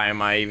like, why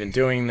am I even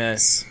doing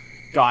this?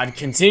 God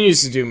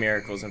continues to do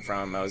miracles in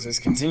front of Moses,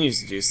 continues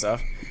to do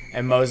stuff,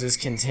 and Moses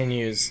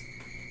continues.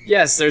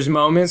 Yes, there's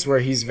moments where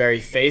he's very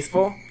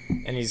faithful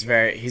and he's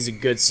a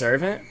good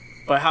servant,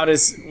 but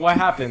what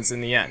happens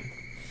in the end?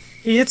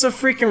 He hits a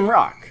freaking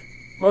rock.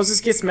 Moses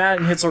gets mad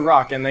and hits a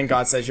rock, and then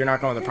God says, "You're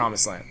not going to the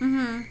promised land."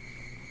 Mm-hmm.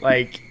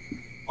 Like,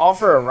 all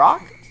for a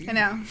rock? I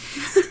know.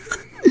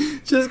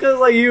 Just because,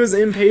 like, he was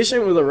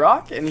impatient with a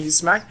rock and he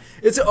smacked.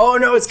 It's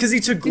because he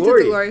took He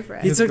glory. took the glory for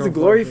it. He took the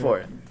glory for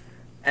it.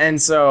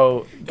 And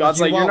so God's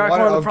You like, you're want not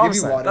water? going to I'll the give promised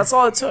you land. water. That's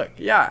all it took.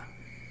 Yeah.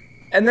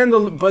 And then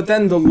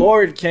the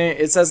Lord came.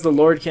 It says the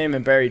Lord came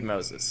and buried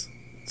Moses.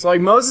 So, like,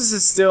 Moses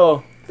is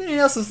still Then he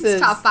also says...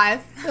 Top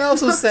 5. He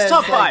also says...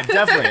 top 5,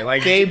 definitely.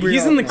 Like, Gabriel.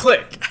 he's in the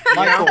clique.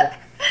 Michael.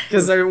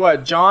 Because they're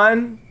what?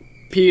 John,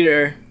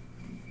 Peter,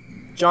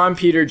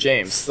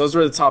 James. Those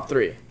were the top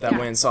 3 that Yeah.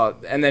 went and saw it.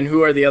 And then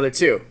who are the other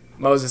 2?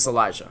 Moses,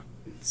 Elijah.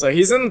 So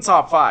he's in the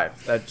top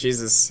 5 that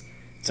Jesus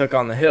took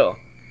on the hill.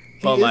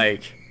 But, is-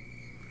 like,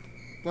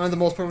 One of the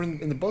most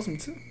permanent in the bosom,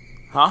 too.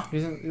 huh? He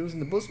was in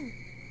the bosom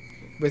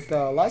with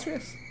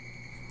Lazarus.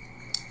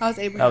 That was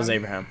Abraham. That was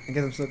Abraham. I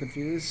guess I'm so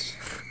confused.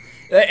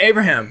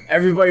 Abraham.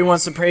 Everybody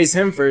wants to praise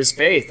him for his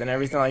faith and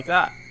everything like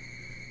that.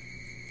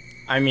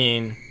 I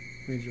mean,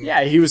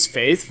 yeah, he was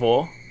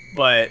faithful,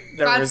 but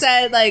God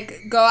said,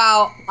 like, go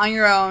out on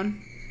your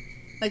own.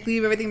 Like,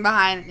 leave everything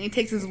behind. And he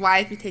takes his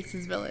wife, he takes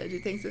his village, he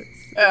takes his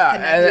Yeah,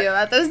 nephew.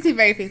 That doesn't seem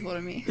very faithful to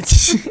me.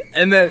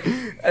 and then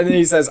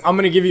he says, I'm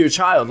gonna give you a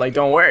child, like,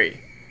 don't worry.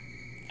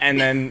 And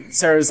then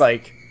Sarah's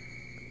like,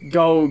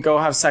 go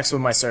have sex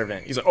with my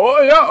servant. He's like,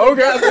 oh yeah,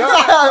 okay, yeah,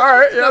 all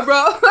right, yeah, Bro.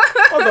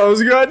 I thought it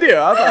was a good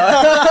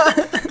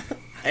idea.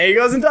 And he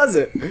goes and does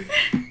it.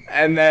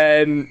 And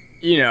then,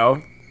 you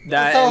know,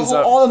 that That's how ends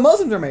up, all the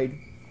Muslims are made.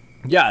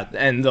 yeah,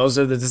 and those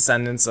are the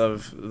descendants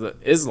of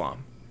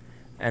Islam.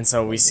 And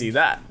so we see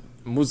that.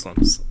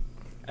 Muslims.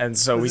 And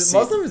so we Is it see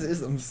Muslim or is it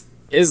Islam's?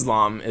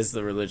 Islam is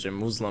the religion.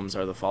 Muslims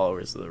are the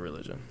followers of the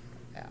religion.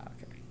 Yeah,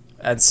 okay.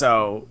 And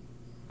so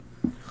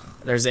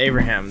there's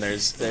Abraham,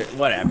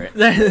 whatever.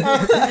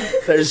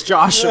 There's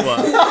Joshua.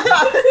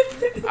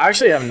 I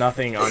actually have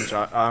nothing on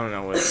I don't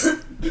know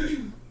what,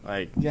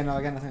 like, Yeah, no,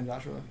 I got nothing on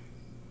Joshua.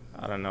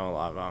 I don't know a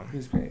lot about He him.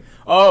 was great.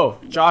 Oh,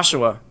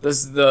 Joshua.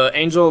 The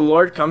angel of the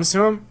Lord comes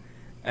to him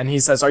and he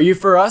says, are you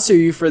for us or are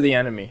you for the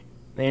enemy?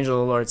 The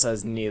angel of the Lord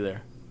says,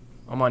 neither.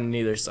 I'm on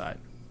neither side.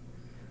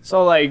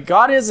 So, like,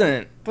 God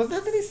isn't... But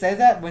didn't he say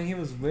that when he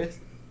was with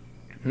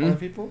other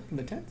people in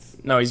the tents?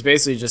 No, he's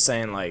basically just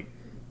saying, like,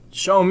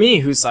 show me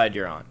whose side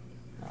you're on.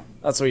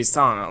 That's what he's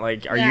telling them.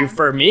 Like, are Yeah. you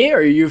for me or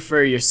are you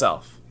for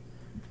yourself?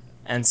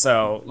 And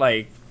so,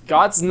 like,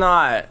 God's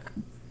not...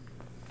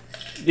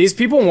 These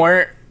people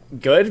weren't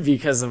good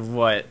because of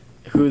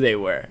who they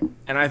were.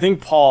 And I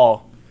think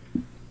Paul,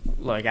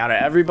 like, out of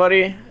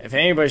everybody, if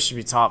anybody should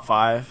be top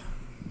 5,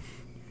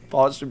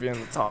 Paul should be in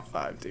the top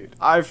 5, dude.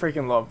 I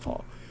freaking love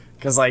Paul.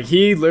 Because, like,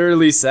 he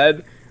literally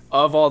said,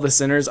 of all the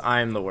sinners,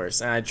 I am the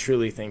worst. And I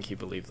truly think he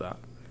believed that.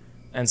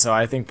 And so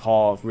I think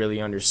Paul really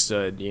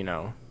understood, you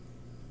know,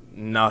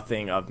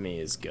 nothing of me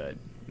is good.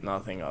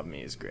 Nothing of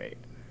me is great.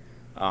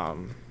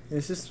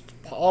 It's just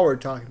Paul we're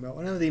talking about.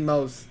 One of the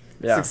most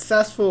Yeah.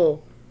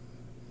 successful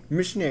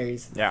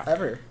missionaries Yeah.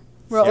 ever.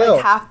 Wrote Still.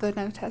 like half the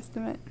New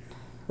Testament.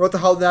 Wrote the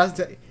whole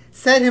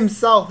said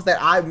himself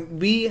that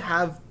we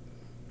have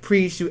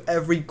preached to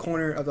every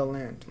corner of the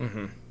land.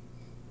 Mm-hmm.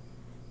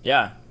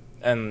 Yeah.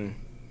 And,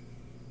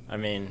 I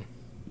mean,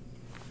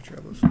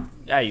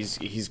 yeah,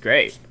 he's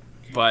great.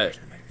 But,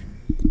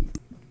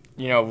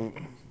 you know,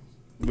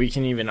 we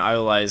can even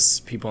idolize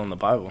people in the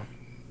Bible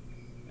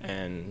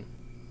and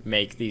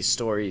make these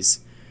stories.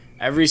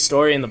 Every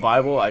story in the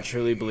Bible, I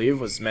truly believe,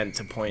 was meant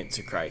to point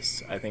to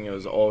Christ. I think it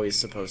was always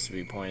supposed to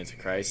be pointed to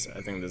Christ.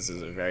 I think this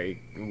is a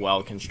very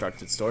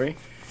well-constructed story.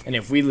 And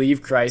if we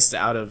leave Christ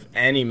out of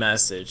any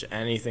message,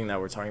 anything that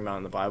we're talking about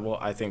in the Bible,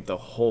 I think the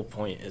whole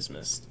point is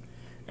missed.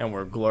 And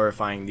we're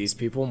glorifying these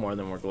people more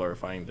than we're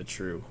glorifying the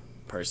true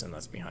person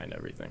that's behind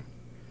everything.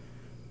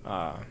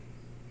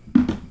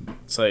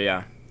 So,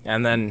 yeah.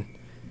 And then...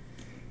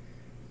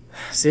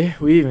 See,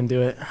 we even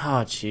do it.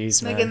 Oh,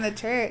 jeez, man. Like in the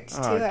church, too,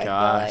 Oh, I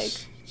gosh.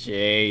 feel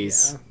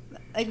Jeez.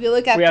 like we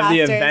look at We have the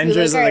pastors,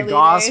 Avengers we of look the at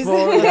our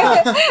gospel. leaders.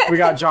 Yeah. We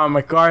got John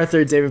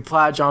MacArthur, David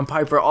Platt, John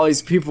Piper, all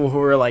these people who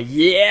were like,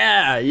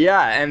 yeah.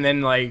 And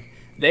then, like,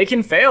 they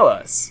can fail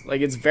us. Like,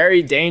 it's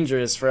very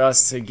dangerous for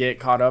us to get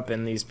caught up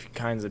in these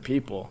kinds of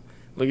people.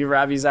 Look at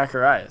Ravi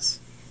Zacharias.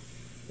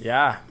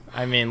 Yeah.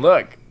 I mean,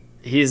 look,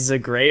 he's a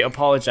great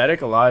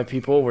apologetic. A lot of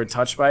people were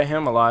touched by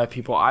him. A lot of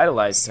people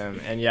idolized him.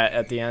 And yet,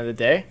 at the end of the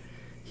day,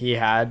 he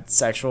had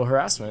sexual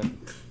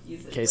harassment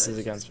cases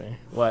against me.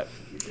 What?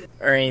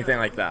 Or anything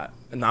like that.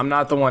 And I'm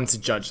not the one to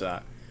judge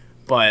that.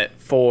 But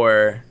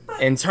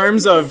in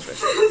terms of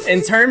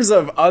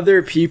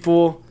other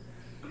people,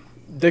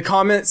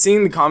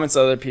 seeing the comments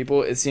of other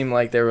people, it seemed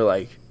like they were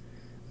like,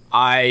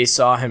 I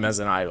saw him as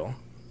an idol.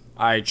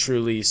 I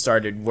truly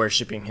started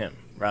worshiping him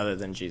rather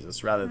than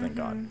Jesus, rather than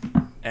God.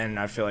 And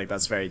I feel like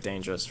that's very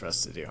dangerous for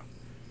us to do.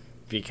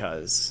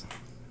 Because,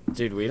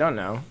 dude, we don't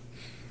know.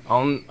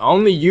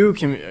 Only you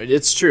can,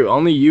 it's true,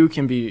 only you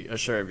can be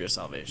assured of your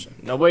salvation.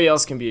 Nobody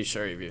else can be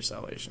assured of your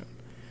salvation.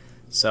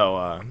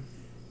 So,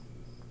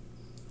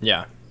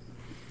 yeah.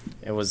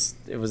 It's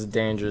a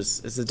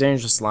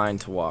dangerous line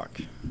to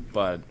walk.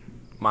 But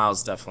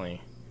Miles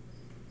definitely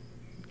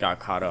got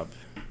caught up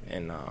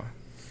in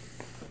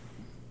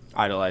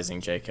idolizing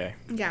JK.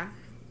 Yeah.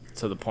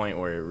 To the point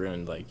where it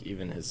ruined, like,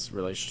 even his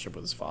relationship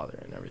with his father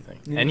and everything.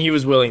 Yeah. And he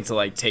was willing to,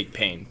 like, take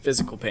pain,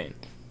 physical pain,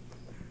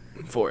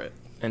 for it.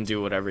 And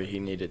do whatever he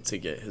needed to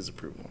get his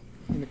approval.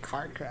 In a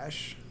car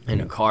crash.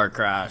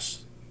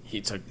 He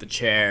took the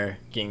chair,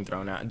 getting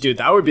thrown out. Dude,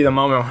 that would be the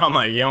moment where I'm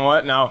like, you know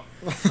what? No,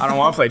 I don't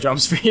want to play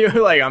drums for you.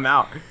 Like, I'm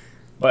out.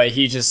 But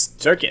he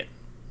just took it.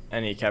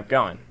 And he kept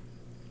going.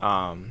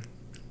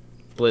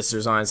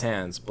 Blisters on his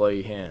hands,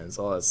 bloody hands,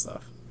 all that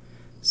stuff.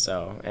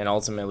 So, and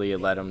ultimately it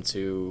led him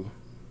to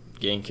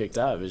getting kicked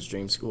out of his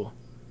dream school.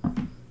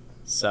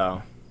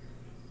 So,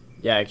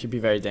 yeah, it could be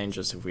very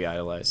dangerous if we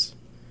idolize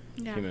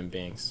human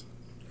beings.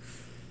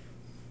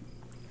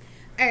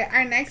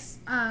 Our next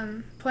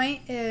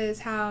point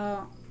is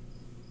how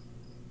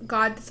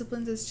God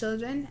disciplines his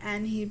children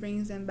and he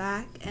brings them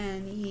back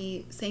and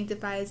he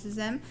sanctifies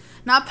them.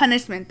 Not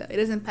punishment, though. He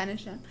doesn't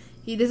punish them.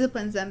 He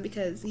disciplines them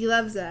because he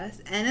loves us.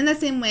 And in the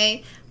same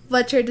way,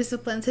 Fletcher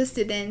disciplines his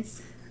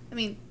students. I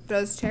mean,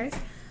 throws chairs.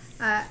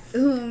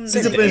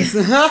 Disciplines.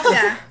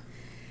 Yeah.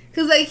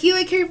 Because, like, he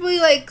would carefully,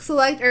 like,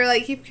 select or,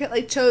 like, he,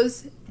 like,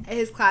 chose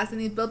his class and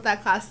he built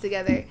that class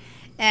together.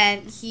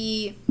 And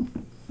he...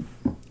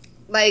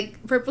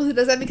 like, purposely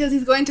does that because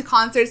he's going to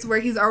concerts where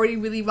he's already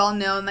really well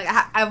known. Like,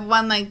 I've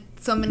won, like,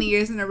 so many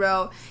years in a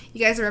row. You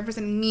guys are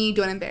representing me.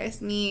 Don't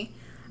embarrass me.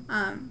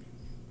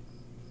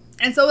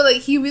 And so, like,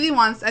 he really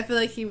wants, I feel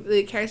like he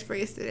really cares for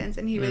his students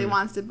and he really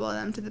wants to build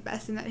them to the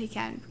best thing that he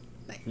can.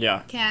 Like,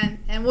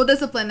 and we'll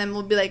discipline him.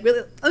 We'll be like,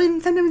 really, I mean,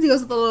 sometimes he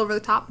goes a little over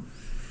the top.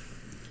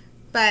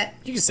 But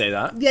you can say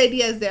that. The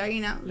idea is there,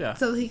 you know? Yeah.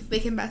 So they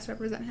can best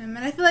represent him.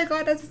 And I feel like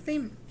God does the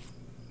same.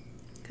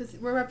 Because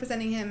we're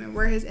representing him and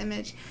we're his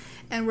image.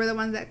 And we're the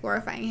ones that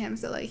glorifying him,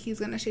 so, like, he's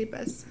going to shape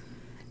us.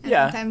 And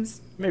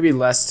sometimes... maybe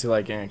less to,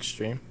 like, an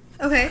extreme.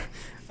 Okay.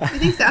 You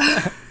think so?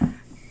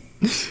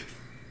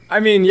 I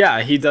mean,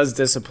 yeah, he does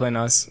discipline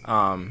us.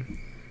 I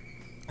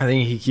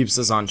think he keeps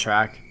us on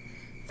track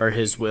for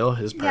his will,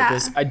 his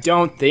purpose. Yeah. I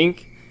don't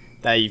think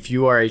that if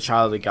you are a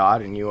child of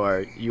God and you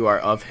are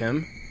of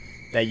him,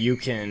 that you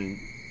can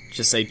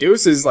just say,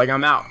 deuces, like,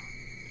 I'm out,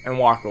 and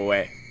walk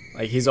away.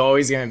 Like he's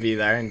always gonna be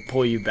there and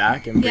pull you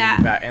back and bring Yeah.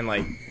 you back, and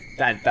like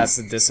that's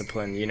the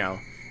discipline,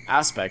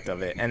 aspect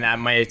of it. And that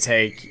might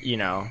take, you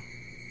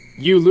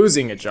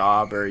losing a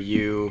job or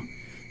you,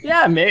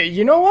 yeah,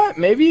 you know what?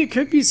 Maybe it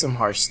could be some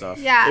harsh stuff.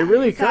 Yeah, it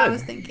really that's what could. I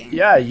was thinking.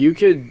 Yeah, you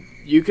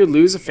could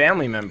lose a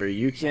family member.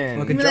 You can.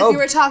 Look I at mean, like Job. you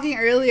were talking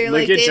earlier,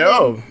 Look like at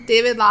Job.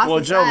 David lost Well,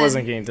 his Job son.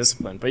 wasn't getting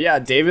disciplined, but yeah,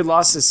 David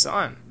lost his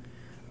son.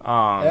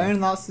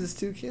 Aaron lost his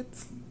 2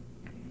 kids.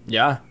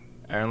 Yeah,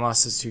 Aaron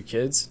lost his 2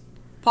 kids.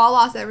 Paul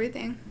lost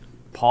everything.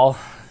 Paul,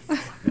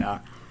 yeah,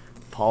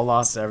 Paul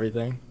lost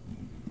everything.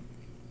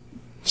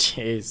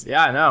 Jeez,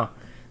 yeah, I know.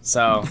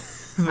 So,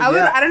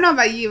 I don't know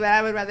about you, but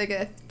I would rather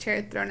get a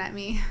chair thrown at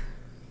me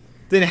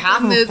Then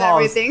half than of lose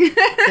Paul's. everything.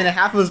 Then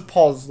half of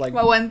Paul's like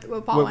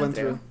what Paul went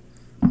through.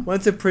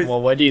 Went to prison.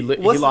 well, what did he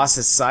What's- lost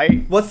his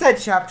sight? What's that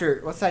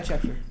chapter? What's that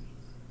chapter?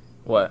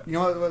 What? You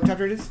know what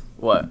chapter it is?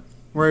 What?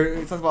 Where it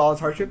talks about all his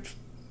hardships.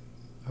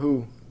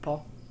 Who?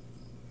 Paul.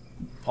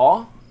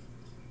 Paul?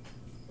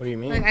 What do you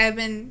mean? Like I've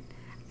been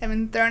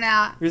thrown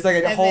out. There's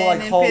like a I've whole been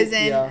like in whole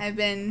prison. yeah. I've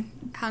been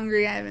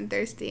hungry. I've been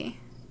thirsty.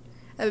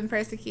 I've been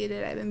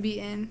persecuted. I've been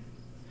beaten.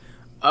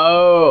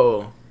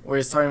 Oh, where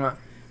he's talking about.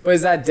 But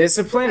is that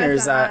discipline or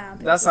That's is not- I that don't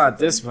think that's not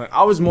discipline?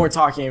 I was more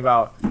talking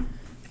about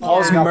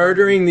Paul's Yeah.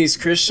 murdering these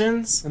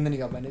Christians, And then he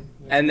got bended.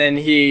 and then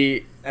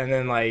he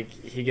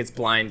gets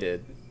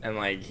blinded and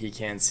like he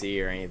can't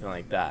see or anything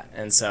like that,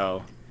 and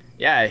so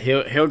yeah,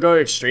 he'll go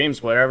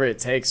extremes, whatever it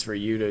takes for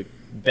you to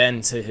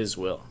bend to his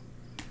will.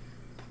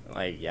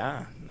 Like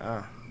yeah,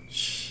 no,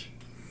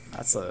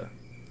 that's a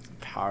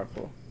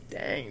powerful.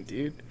 Dang,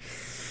 dude.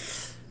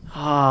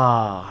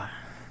 Ah,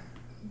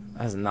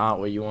 that's not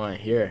what you want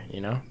to hear,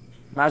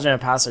 Imagine a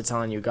pastor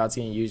telling you God's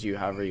going to use you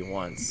however he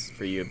wants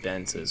for you to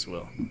bend to his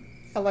will.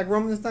 I like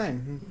Romans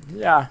 9.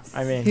 Yeah,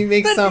 I mean, He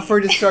makes some for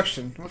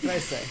destruction. What can I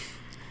say?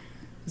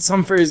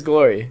 some for his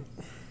glory.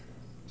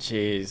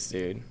 Jeez,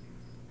 dude.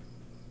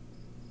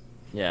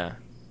 Yeah.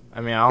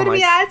 I mean, I don't But like...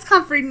 yeah, it's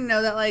comforting to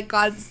know that like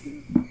God's,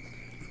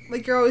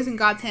 like you're always in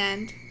God's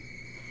hand.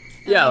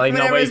 And, Yeah, like,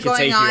 nobody whatever's can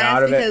take you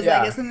out it's of it, because yeah.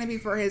 like it's gonna be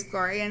for His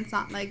glory and it's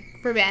not like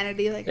for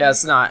vanity. Like Yeah,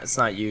 it's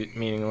not you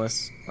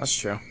meaningless. That's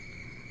true.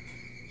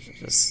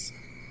 Just,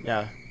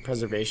 yeah,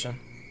 preservation.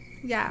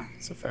 yeah.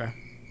 It's a fair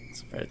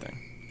thing.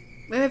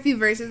 We have a few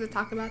verses that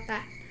talk about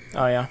that.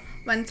 Oh, yeah?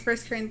 One's 1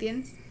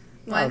 Corinthians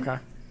Oh, 1, okay.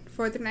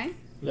 4-9.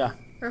 Yeah.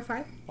 Or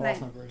 5? Oh, 9. that's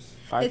my verse.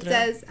 5 It through?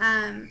 says,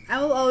 I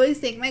will always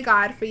thank my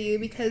God for you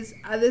because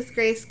of this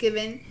grace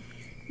given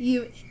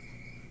you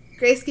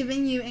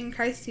in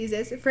Christ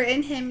Jesus. For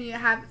in him you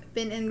have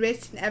been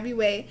enriched in every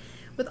way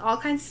with all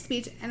kinds of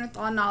speech and with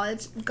all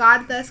knowledge,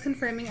 God thus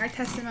confirming our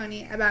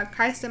testimony about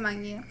Christ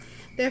among you.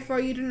 Therefore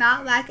you do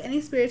not lack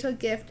any spiritual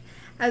gift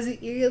as you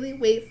eagerly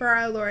wait for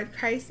our Lord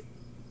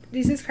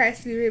Jesus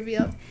Christ to be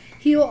revealed.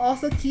 He will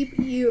also keep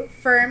you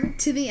firm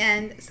to the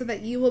end so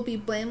that you will be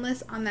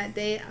blameless on that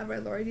day of our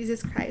Lord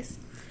Jesus Christ.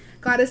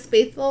 God is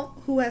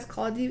faithful who has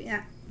called you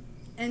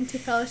into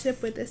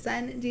fellowship with the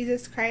Son,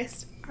 Jesus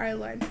Christ our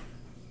Lord.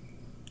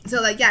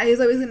 So like yeah, he's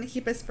always going to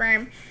keep us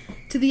firm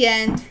to the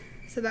end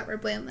so that we're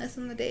blameless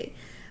on the day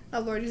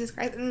of Lord Jesus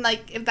Christ. And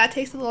like if that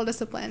takes a little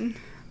discipline,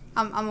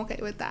 I'm okay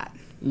with that.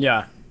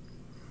 Yeah.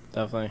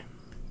 Definitely.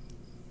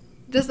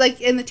 Just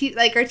like in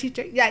the our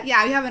teacher, yeah,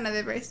 we have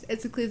another verse.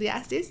 It's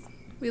Ecclesiastes.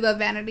 We love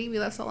vanity. We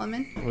love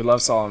Solomon. We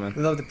love Solomon.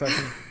 We love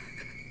depression.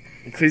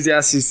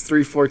 Ecclesiastes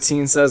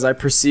 3:14 says, I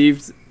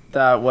perceived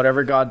that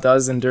whatever God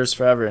does endures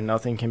forever, and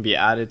nothing can be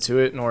added to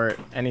it, nor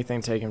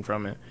anything taken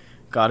from it.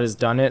 God has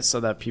done it so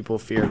that people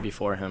fear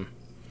before him.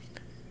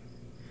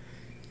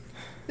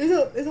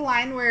 There's a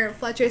line where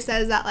Fletcher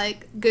says that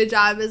like good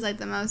job is like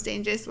the most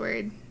dangerous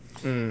word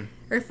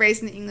or phrase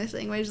in the English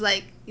language.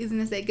 Like he's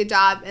gonna say good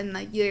job and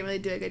like you didn't really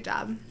do a good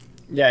job.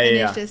 Yeah, And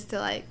yeah, it's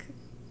yeah.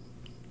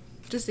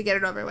 just to get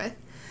it over with.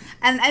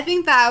 And I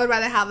think that I would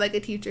rather have like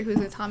a teacher who's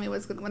gonna tell me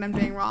what I'm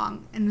doing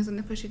wrong and who's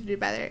gonna push you to do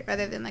better,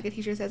 rather than like a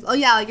teacher says, "Oh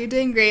yeah, like you're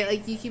doing great,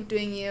 like you keep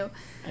doing you."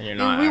 And you're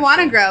not We want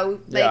to actually- grow.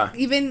 Like Yeah.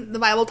 even the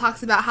Bible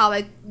talks about how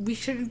like we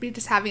shouldn't be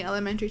just having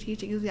elementary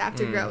teachings. We have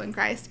to grow in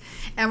Christ,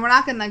 and we're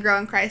not gonna grow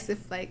in Christ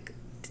if like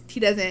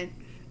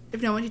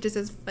if no one teaches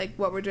us like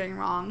what we're doing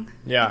wrong.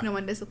 Yeah. If no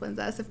one disciplines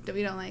us, if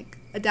we don't like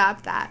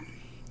adapt that.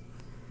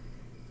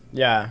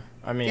 Yeah,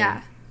 I mean,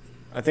 Yeah.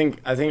 I think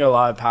a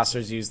lot of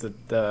pastors use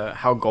the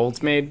how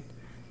gold's made,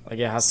 like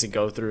it has to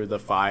go through the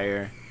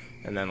fire,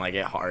 and then like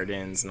it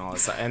hardens and all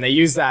this stuff, and they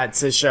use that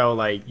to show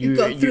like You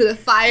go through the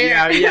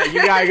fire. Yeah,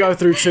 you gotta go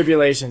through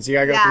tribulations, you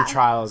gotta go Yeah. through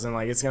trials, and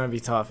like it's gonna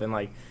be tough, and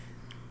like,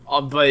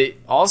 but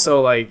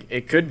also like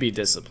it could be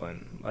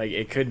discipline, like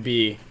it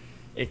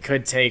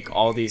could take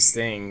all these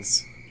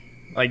things,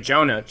 like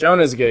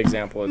Jonah's a good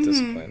example of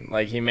discipline.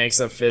 Like he makes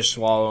a fish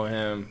swallow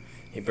him.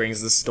 He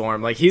brings the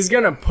storm. Like, he's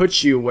going to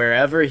put you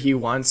wherever he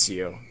wants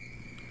you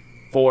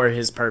for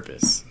his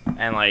purpose.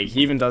 And, like,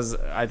 he even does,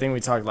 I think we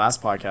talked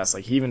last podcast,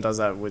 like, he even does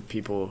that with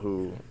people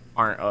who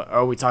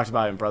aren't, we talked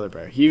about it in Brother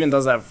Bear. He even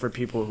does that for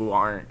people who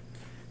aren't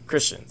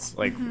Christians.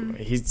 Like,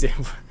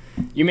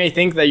 you may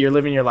think that you're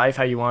living your life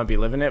how you want to be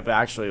living it, but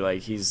actually,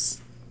 like,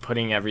 he's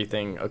putting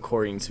everything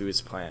according to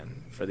his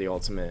plan for the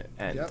ultimate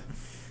end. Yep.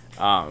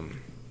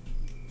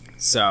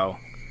 So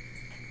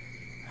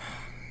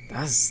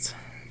that's,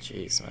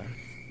 jeez, man.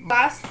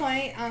 Last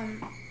point,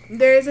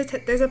 there's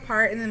a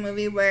part in the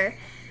movie where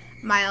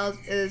Miles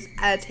is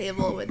at a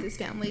table with his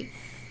family,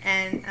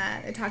 and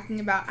they're talking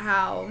about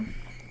how,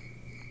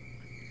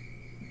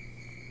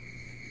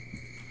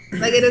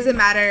 like, it doesn't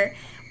matter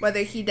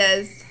whether he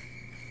does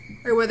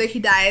or whether he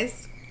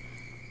dies.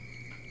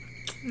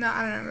 No,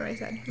 I don't remember what I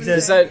said. What did I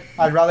Is say? that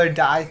I'd rather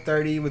die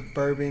 30 with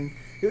bourbon.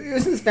 It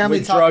was his family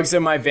with talk. drugs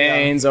in my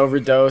veins,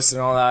 overdose,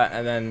 and all that,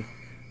 and then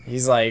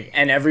he's like,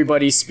 and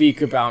everybody speak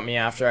about me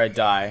after I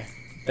die,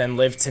 then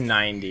live to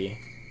 90,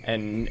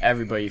 and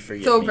everybody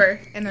forget It's over,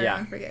 me. and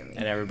everyone forget me.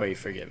 And everybody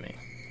forget me.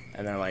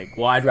 And they're like,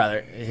 well, I'd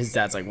rather, his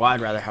dad's like, well, I'd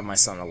rather have my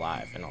son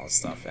alive, and all this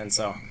stuff. And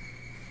so,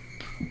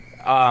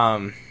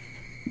 and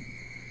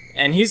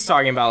he's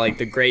talking about, like,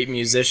 the great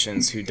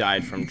musicians who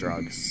died from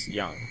drugs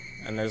young.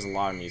 And there's a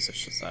lot of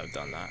musicians that have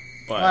done that.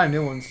 A lot But, of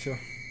new ones, too.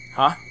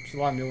 huh? There's a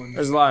lot of new ones.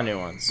 There's a lot of new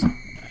ones.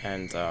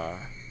 And,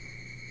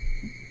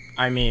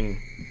 I mean,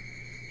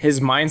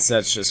 his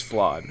mindset's just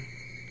flawed.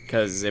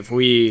 Because if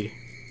we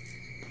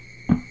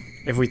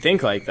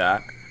think like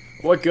that,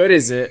 what good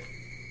is it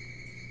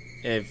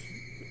if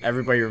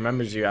everybody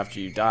remembers you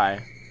after you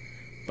die,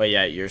 but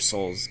yet your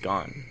soul's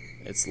gone?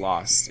 It's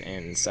lost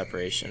in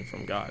separation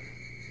from God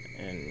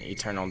and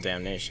eternal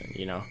damnation,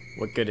 you know?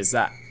 What good is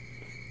that?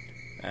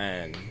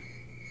 And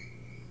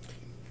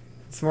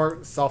It's more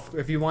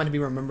if you want to be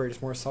remembered,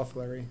 it's more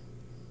self-glory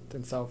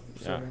than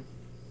self-serving.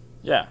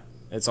 yeah,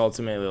 it's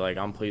ultimately like,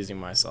 I'm pleasing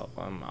myself.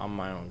 I'm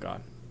my own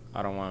God.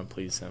 I don't want to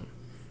please him.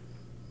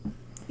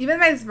 Even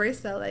vice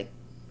versa, like,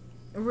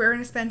 we're going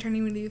to spend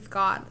eternity with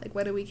God. Like,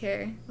 what do we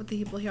care what the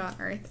people here on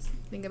earth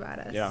think about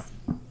us? Yeah.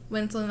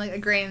 When it's only like a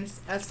grain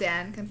of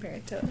sand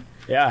compared to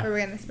Yeah. where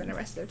we're going to spend the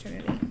rest of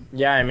eternity.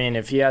 Yeah, I mean,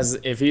 if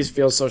he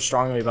feels so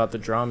strongly about the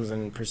drums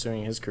and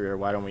pursuing his career,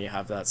 why don't we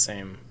have that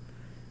same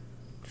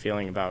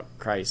feeling about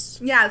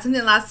Christ? Yeah, it's something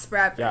that lasts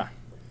forever. Yeah.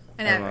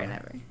 And And, ever and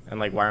ever. And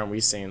like, why aren't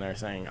we sitting there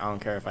saying, I don't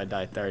care if I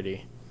die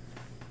 30,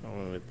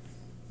 with,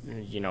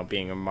 you know,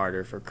 being a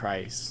martyr for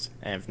Christ,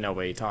 and if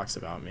nobody talks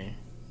about me,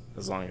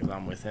 as long as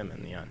I'm with him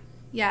in the end.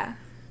 Yeah.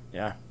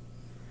 Yeah.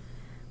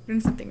 We're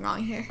doing something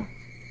wrong here.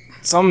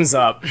 Something's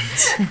up.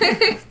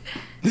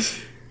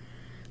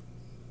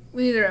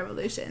 We need a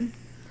revolution.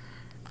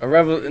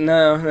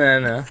 No,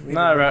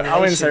 not I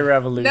wouldn't say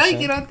revolution. No,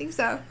 you don't think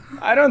so?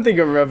 I don't think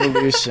a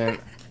revolution.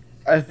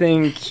 I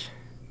think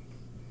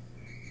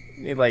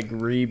need like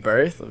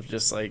rebirth of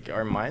just like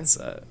our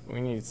mindset.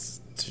 We need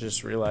to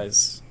just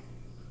realize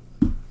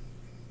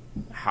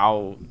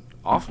how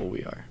awful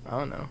we are. I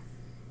don't know.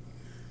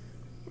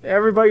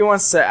 Everybody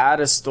wants to add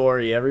a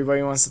story.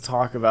 Everybody wants to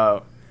talk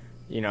about,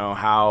 you know,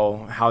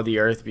 how the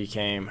earth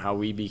became, how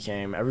we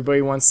became.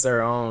 Everybody wants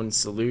their own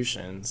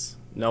solutions.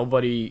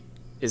 Nobody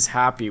is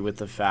happy with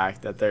the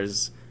fact that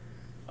there's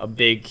a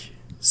big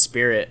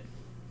spirit,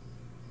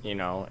 you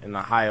know, in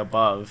the high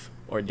above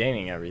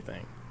ordaining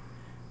everything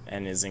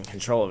and is in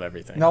control of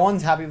everything. No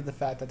one's happy with the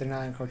fact that they're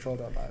not in control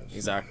of their lives.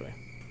 Exactly.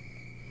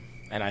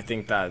 And I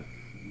think that,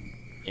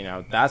 you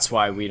know, that's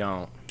why we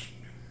don't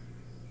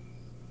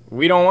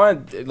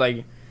want,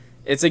 like,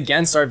 it's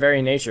against our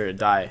very nature to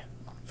die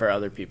for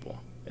other people.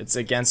 It's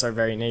against our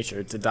very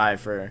nature to die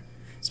for,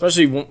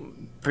 especially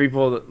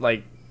people that,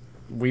 like,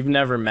 we've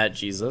never met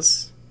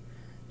Jesus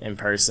in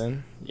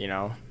person, you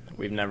know.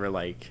 We've never,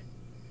 like,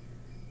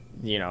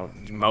 you know,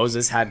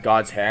 Moses had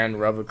God's hand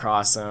rub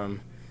across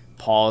him.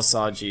 Paul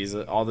saw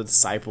Jesus. All the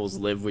disciples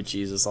lived with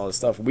Jesus, all this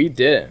stuff. We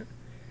didn't.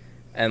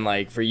 And,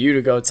 like, for you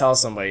to go tell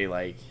somebody,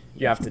 like,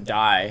 you have to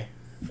die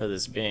for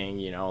this being,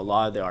 you know, a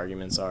lot of the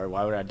arguments are,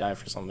 why would I die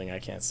for something I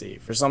can't see?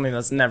 For something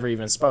that's never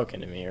even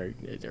spoken to me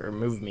or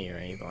moved me or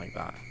anything like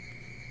that.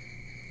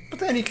 But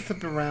then you can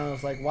flip it around.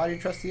 It's like, why do you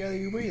trust the other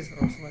you breathe? Or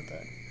something like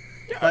that.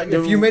 Yeah,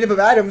 If you made up of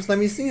atoms, let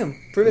me see them.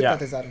 Prove it Yeah. that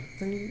there's atoms.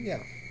 Then yeah.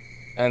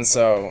 And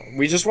so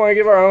we just want to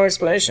give our own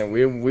explanation.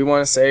 We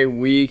want to say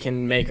we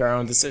can make our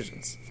own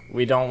decisions.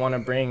 We don't want to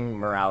bring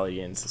morality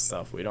into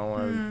stuff. We don't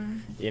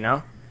want to, you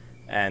know?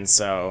 And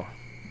so,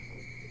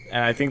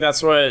 and I think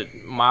that's what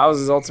Miles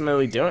is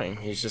ultimately doing.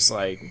 He's just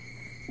like,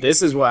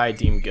 this is what I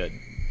deem good.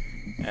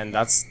 And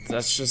that's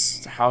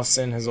just how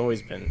sin has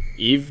always been.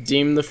 Eve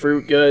deemed the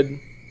fruit good.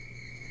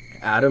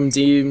 Adam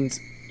deemed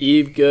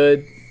Eve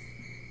good.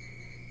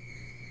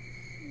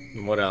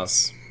 What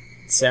else?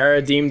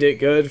 Sarah deemed it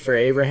good for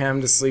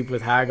Abraham to sleep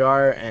with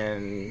Hagar,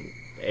 and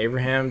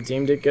Abraham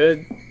deemed it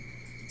good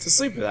to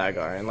sleep with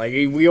Hagar. And like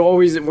we're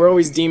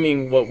always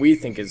deeming what we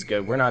think is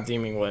good. We're not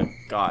deeming what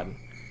God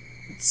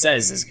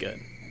says is good.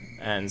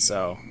 And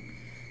so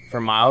for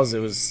Miles, it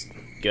was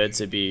good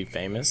to be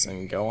famous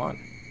and go on.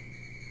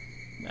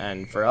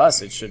 And for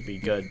us, it should be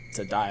good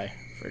to die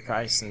for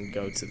Christ and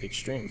go to the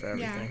extreme for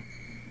everything.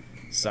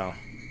 So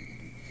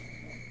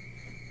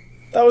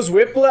that was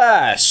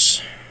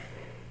Whiplash.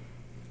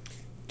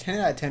 10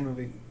 out of 10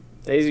 movie.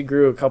 Daisy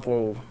grew a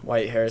couple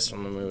white hairs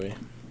from the movie.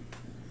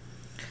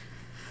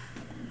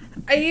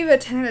 I gave it a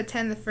 10 out of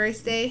 10 the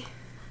first day,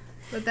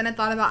 but then I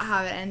thought about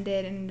how it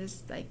ended and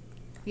just like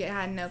it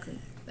had no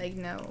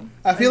no.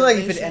 I feel like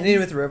if it resolution. ended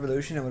with a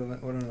revolution, I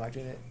wouldn't have liked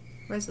it.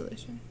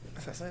 Resolution.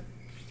 That's what I said.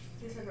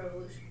 You said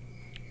revolution.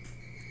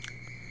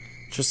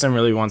 Tristan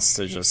really wants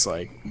to just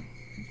like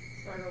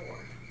Start a war.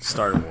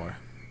 start a war.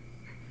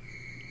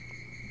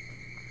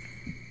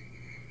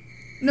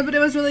 No, but it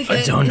was really good.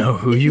 I don't know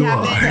who If you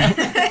haven't-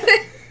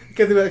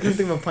 Because I couldn't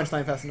think of a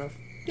punchline fast enough.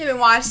 If you haven't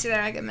watched it, I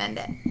recommend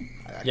it.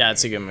 Yeah,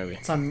 it's a good movie.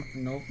 It's on.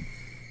 Nope.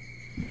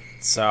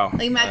 So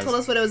Like Matt told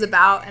us what it was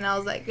about, and I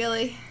was like,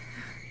 really?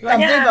 I'm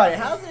thinking about it.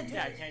 How's it?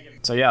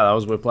 So yeah, that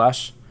was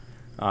Whiplash.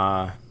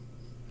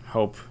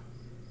 Hope.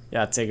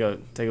 Yeah, take a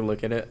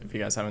look at it if you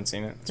guys haven't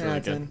seen it. It's 10 out really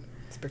of good. 10.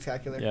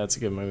 Spectacular. Yeah, it's a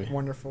good movie.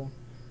 Wonderful.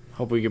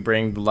 Hope we could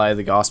bring the light of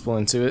the gospel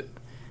into it.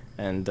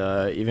 And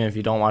even if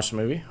you don't watch the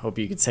movie, hope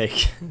you could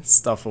take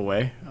stuff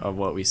away of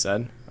what we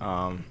said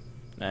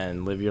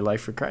and live your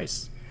life for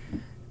Christ.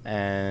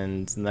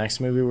 And the next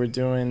movie we're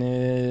doing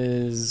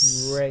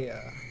is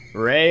Raya. The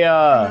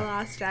Raya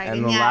Last Dragon.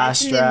 and the yeah,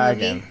 Last it's a new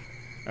Dragon. movie.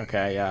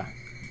 Okay, yeah.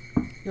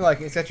 You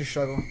like it. It's got your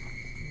struggle.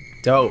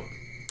 Dope.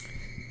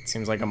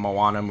 Seems like a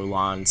Moana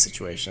Mulan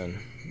situation.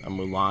 A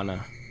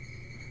Mulana.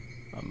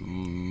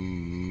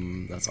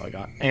 That's all I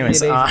got.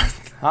 Anyways, Native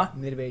Asian. huh?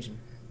 Native Asian.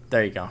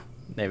 There you go.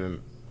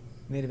 Native.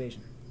 Native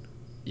Asian.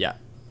 Yeah.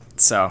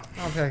 So, I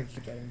don't think I can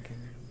keep that in. Can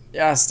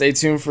yeah, stay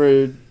tuned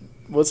for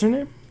what's her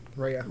name? I?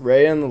 Raya.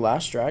 Raya and the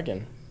Last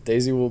Dragon.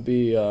 Daisy will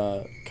be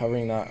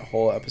covering that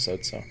whole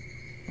episode. So,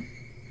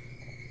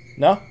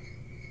 no.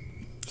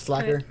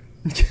 Slacker.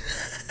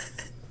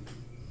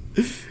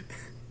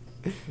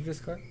 You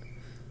just cut.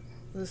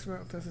 This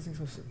thing's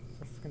so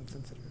freaking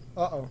sensitive.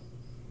 Uh oh.